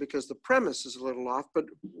worrisome because the premise is a little off, but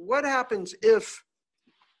what happens if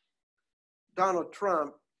Donald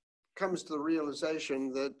Trump comes to the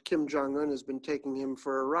realization that Kim Jong-un has been taking him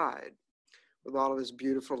for a ride with all of his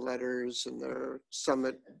beautiful letters and their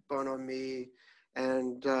summit bonhomie,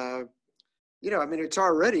 and you know, I mean, it's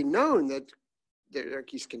already known that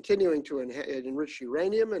he's continuing to enrich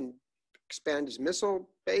uranium and expand his missile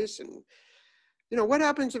base. And, you know, what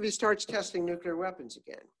happens if he starts testing nuclear weapons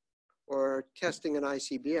again, or testing an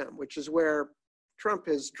ICBM, which is where Trump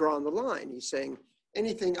has drawn the line. He's saying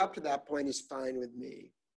anything up to that point is fine with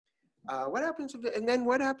me. What happens if, and then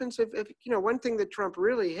what happens if, you know, one thing that Trump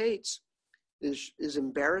really hates is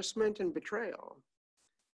embarrassment and betrayal.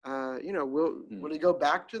 Will he go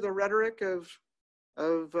back to the rhetoric of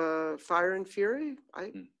fire and fury?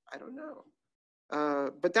 I don't know.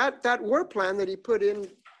 But that war plan that he put in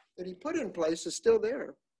place is still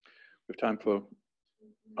there. We have time for.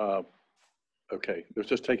 Okay, let's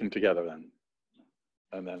just take them together then,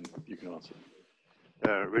 and then you can answer.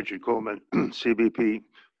 Richard Coleman, CBP,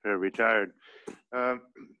 retired. The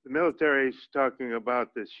military is talking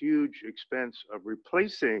about this huge expense of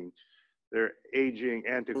replacing their aging,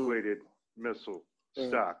 antiquated missile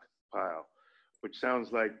stockpile, which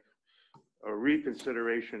sounds like a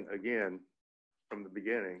reconsideration again from the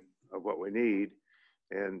beginning of what we need.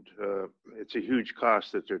 And it's a huge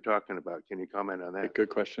cost that they're talking about. Can you comment on that? Good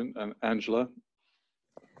question. And Angela?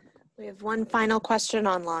 We have one final question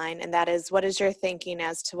online, and that is, what is your thinking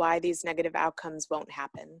as to why these negative outcomes won't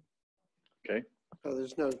happen? Okay.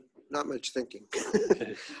 There's not much thinking,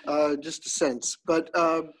 just a sense. But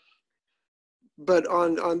on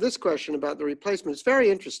this question about the replacement, it's very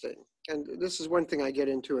interesting. And this is one thing I get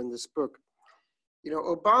into in this book.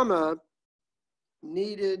 Obama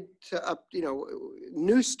needed to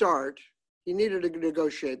New START, he needed to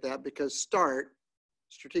negotiate that because START,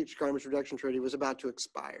 Strategic Arms Reduction Treaty, was about to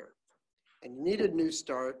expire. And he needed New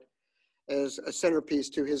START as a centerpiece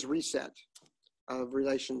to his reset of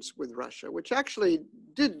relations with Russia, which actually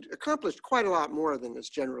did accomplish quite a lot more than is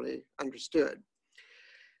generally understood.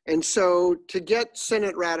 And so to get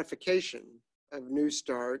Senate ratification of New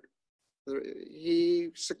START, he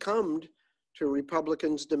succumbed to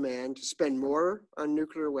Republicans' demand to spend more on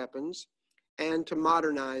nuclear weapons and to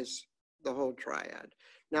modernize the whole triad.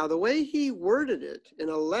 Now, the way he worded it in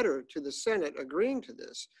a letter to the Senate agreeing to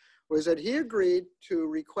this was that he agreed to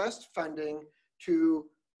request funding to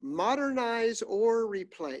modernize or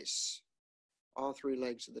replace all three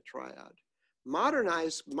legs of the triad.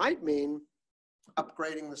 Modernize might mean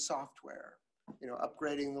upgrading the software,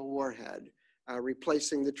 upgrading the warhead,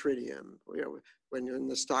 replacing the tritium, when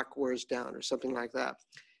the stock wears down or something like that.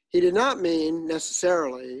 He did not mean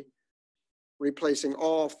necessarily replacing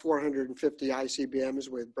all 450 ICBMs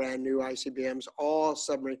with brand new ICBMs, all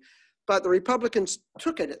submarine. But the Republicans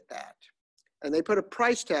took it at that. And they put a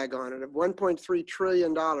price tag on it of $1.3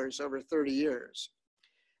 trillion over 30 years.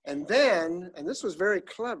 And then, and this was very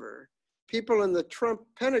clever, people in the Trump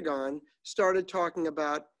Pentagon started talking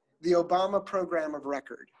about the Obama program of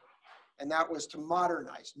record. And that was to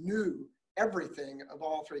modernize, new everything of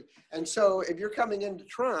all three. And so if you're coming into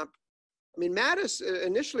Trump, Mattis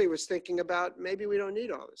initially was thinking about maybe we don't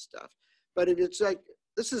need all this stuff. But if it's like,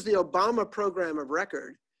 this is the Obama program of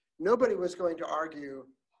record, nobody was going to argue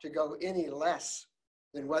to go any less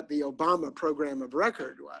than what the Obama program of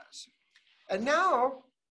record was. And now,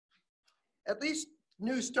 at least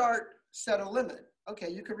New START set a limit. Okay,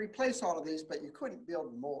 you could replace all of these, but you couldn't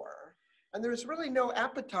build more. And there's really no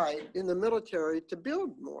appetite in the military to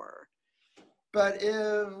build more. But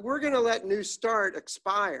if we're going to let New START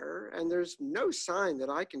expire, and there's no sign that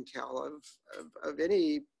I can tell of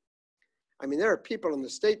any, there are people in the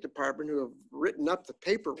State Department who have written up the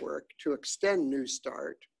paperwork to extend New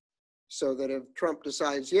START so that if Trump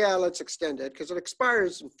decides, yeah, let's extend it, because it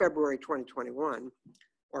expires in February 2021,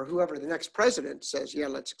 or whoever the next president says, yeah,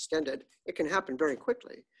 let's extend it, it can happen very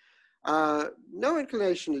quickly. No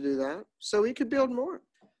inclination to do that, so he could build more.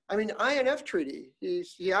 INF Treaty,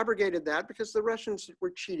 he abrogated that because the Russians were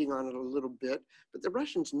cheating on it a little bit, but the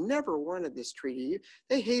Russians never wanted this treaty.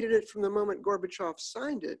 They hated it from the moment Gorbachev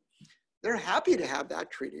signed it. They're happy to have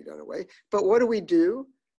that treaty done away, but what do?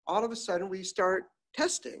 All of a sudden, we start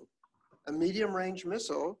testing a medium-range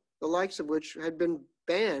missile, the likes of which had been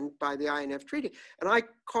banned by the INF Treaty. And I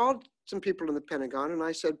called some people in the Pentagon and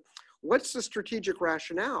I said, what's the strategic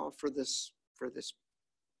rationale for this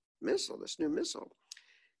missile, this new missile?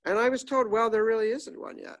 And I was told, well, there really isn't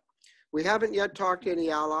one yet. We haven't yet talked to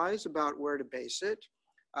any allies about where to base it.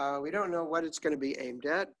 We don't know what it's going to be aimed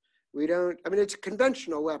at. It's a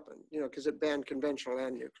conventional weapon, because it banned conventional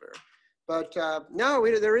and nuclear. But no,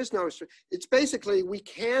 there is no, it's basically, we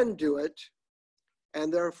can do it,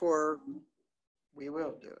 and therefore we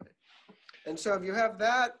will do it. And so if you have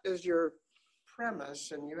that as your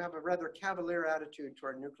premise, and you have a rather cavalier attitude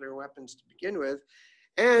toward nuclear weapons to begin with,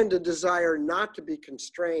 and a desire not to be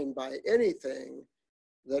constrained by anything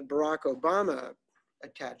that Barack Obama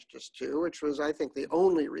attached us to, which was, I think, the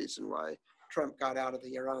only reason why Trump got out of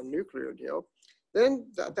the Iran nuclear deal, then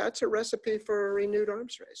that's a recipe for a renewed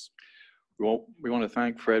arms race. Well, we want to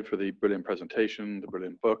thank Fred for the brilliant presentation, the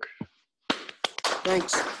brilliant book.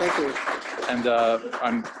 Thanks, thank you.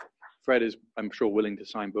 And Fred is, I'm sure, willing to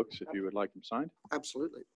sign books if you would like them signed. Absolutely.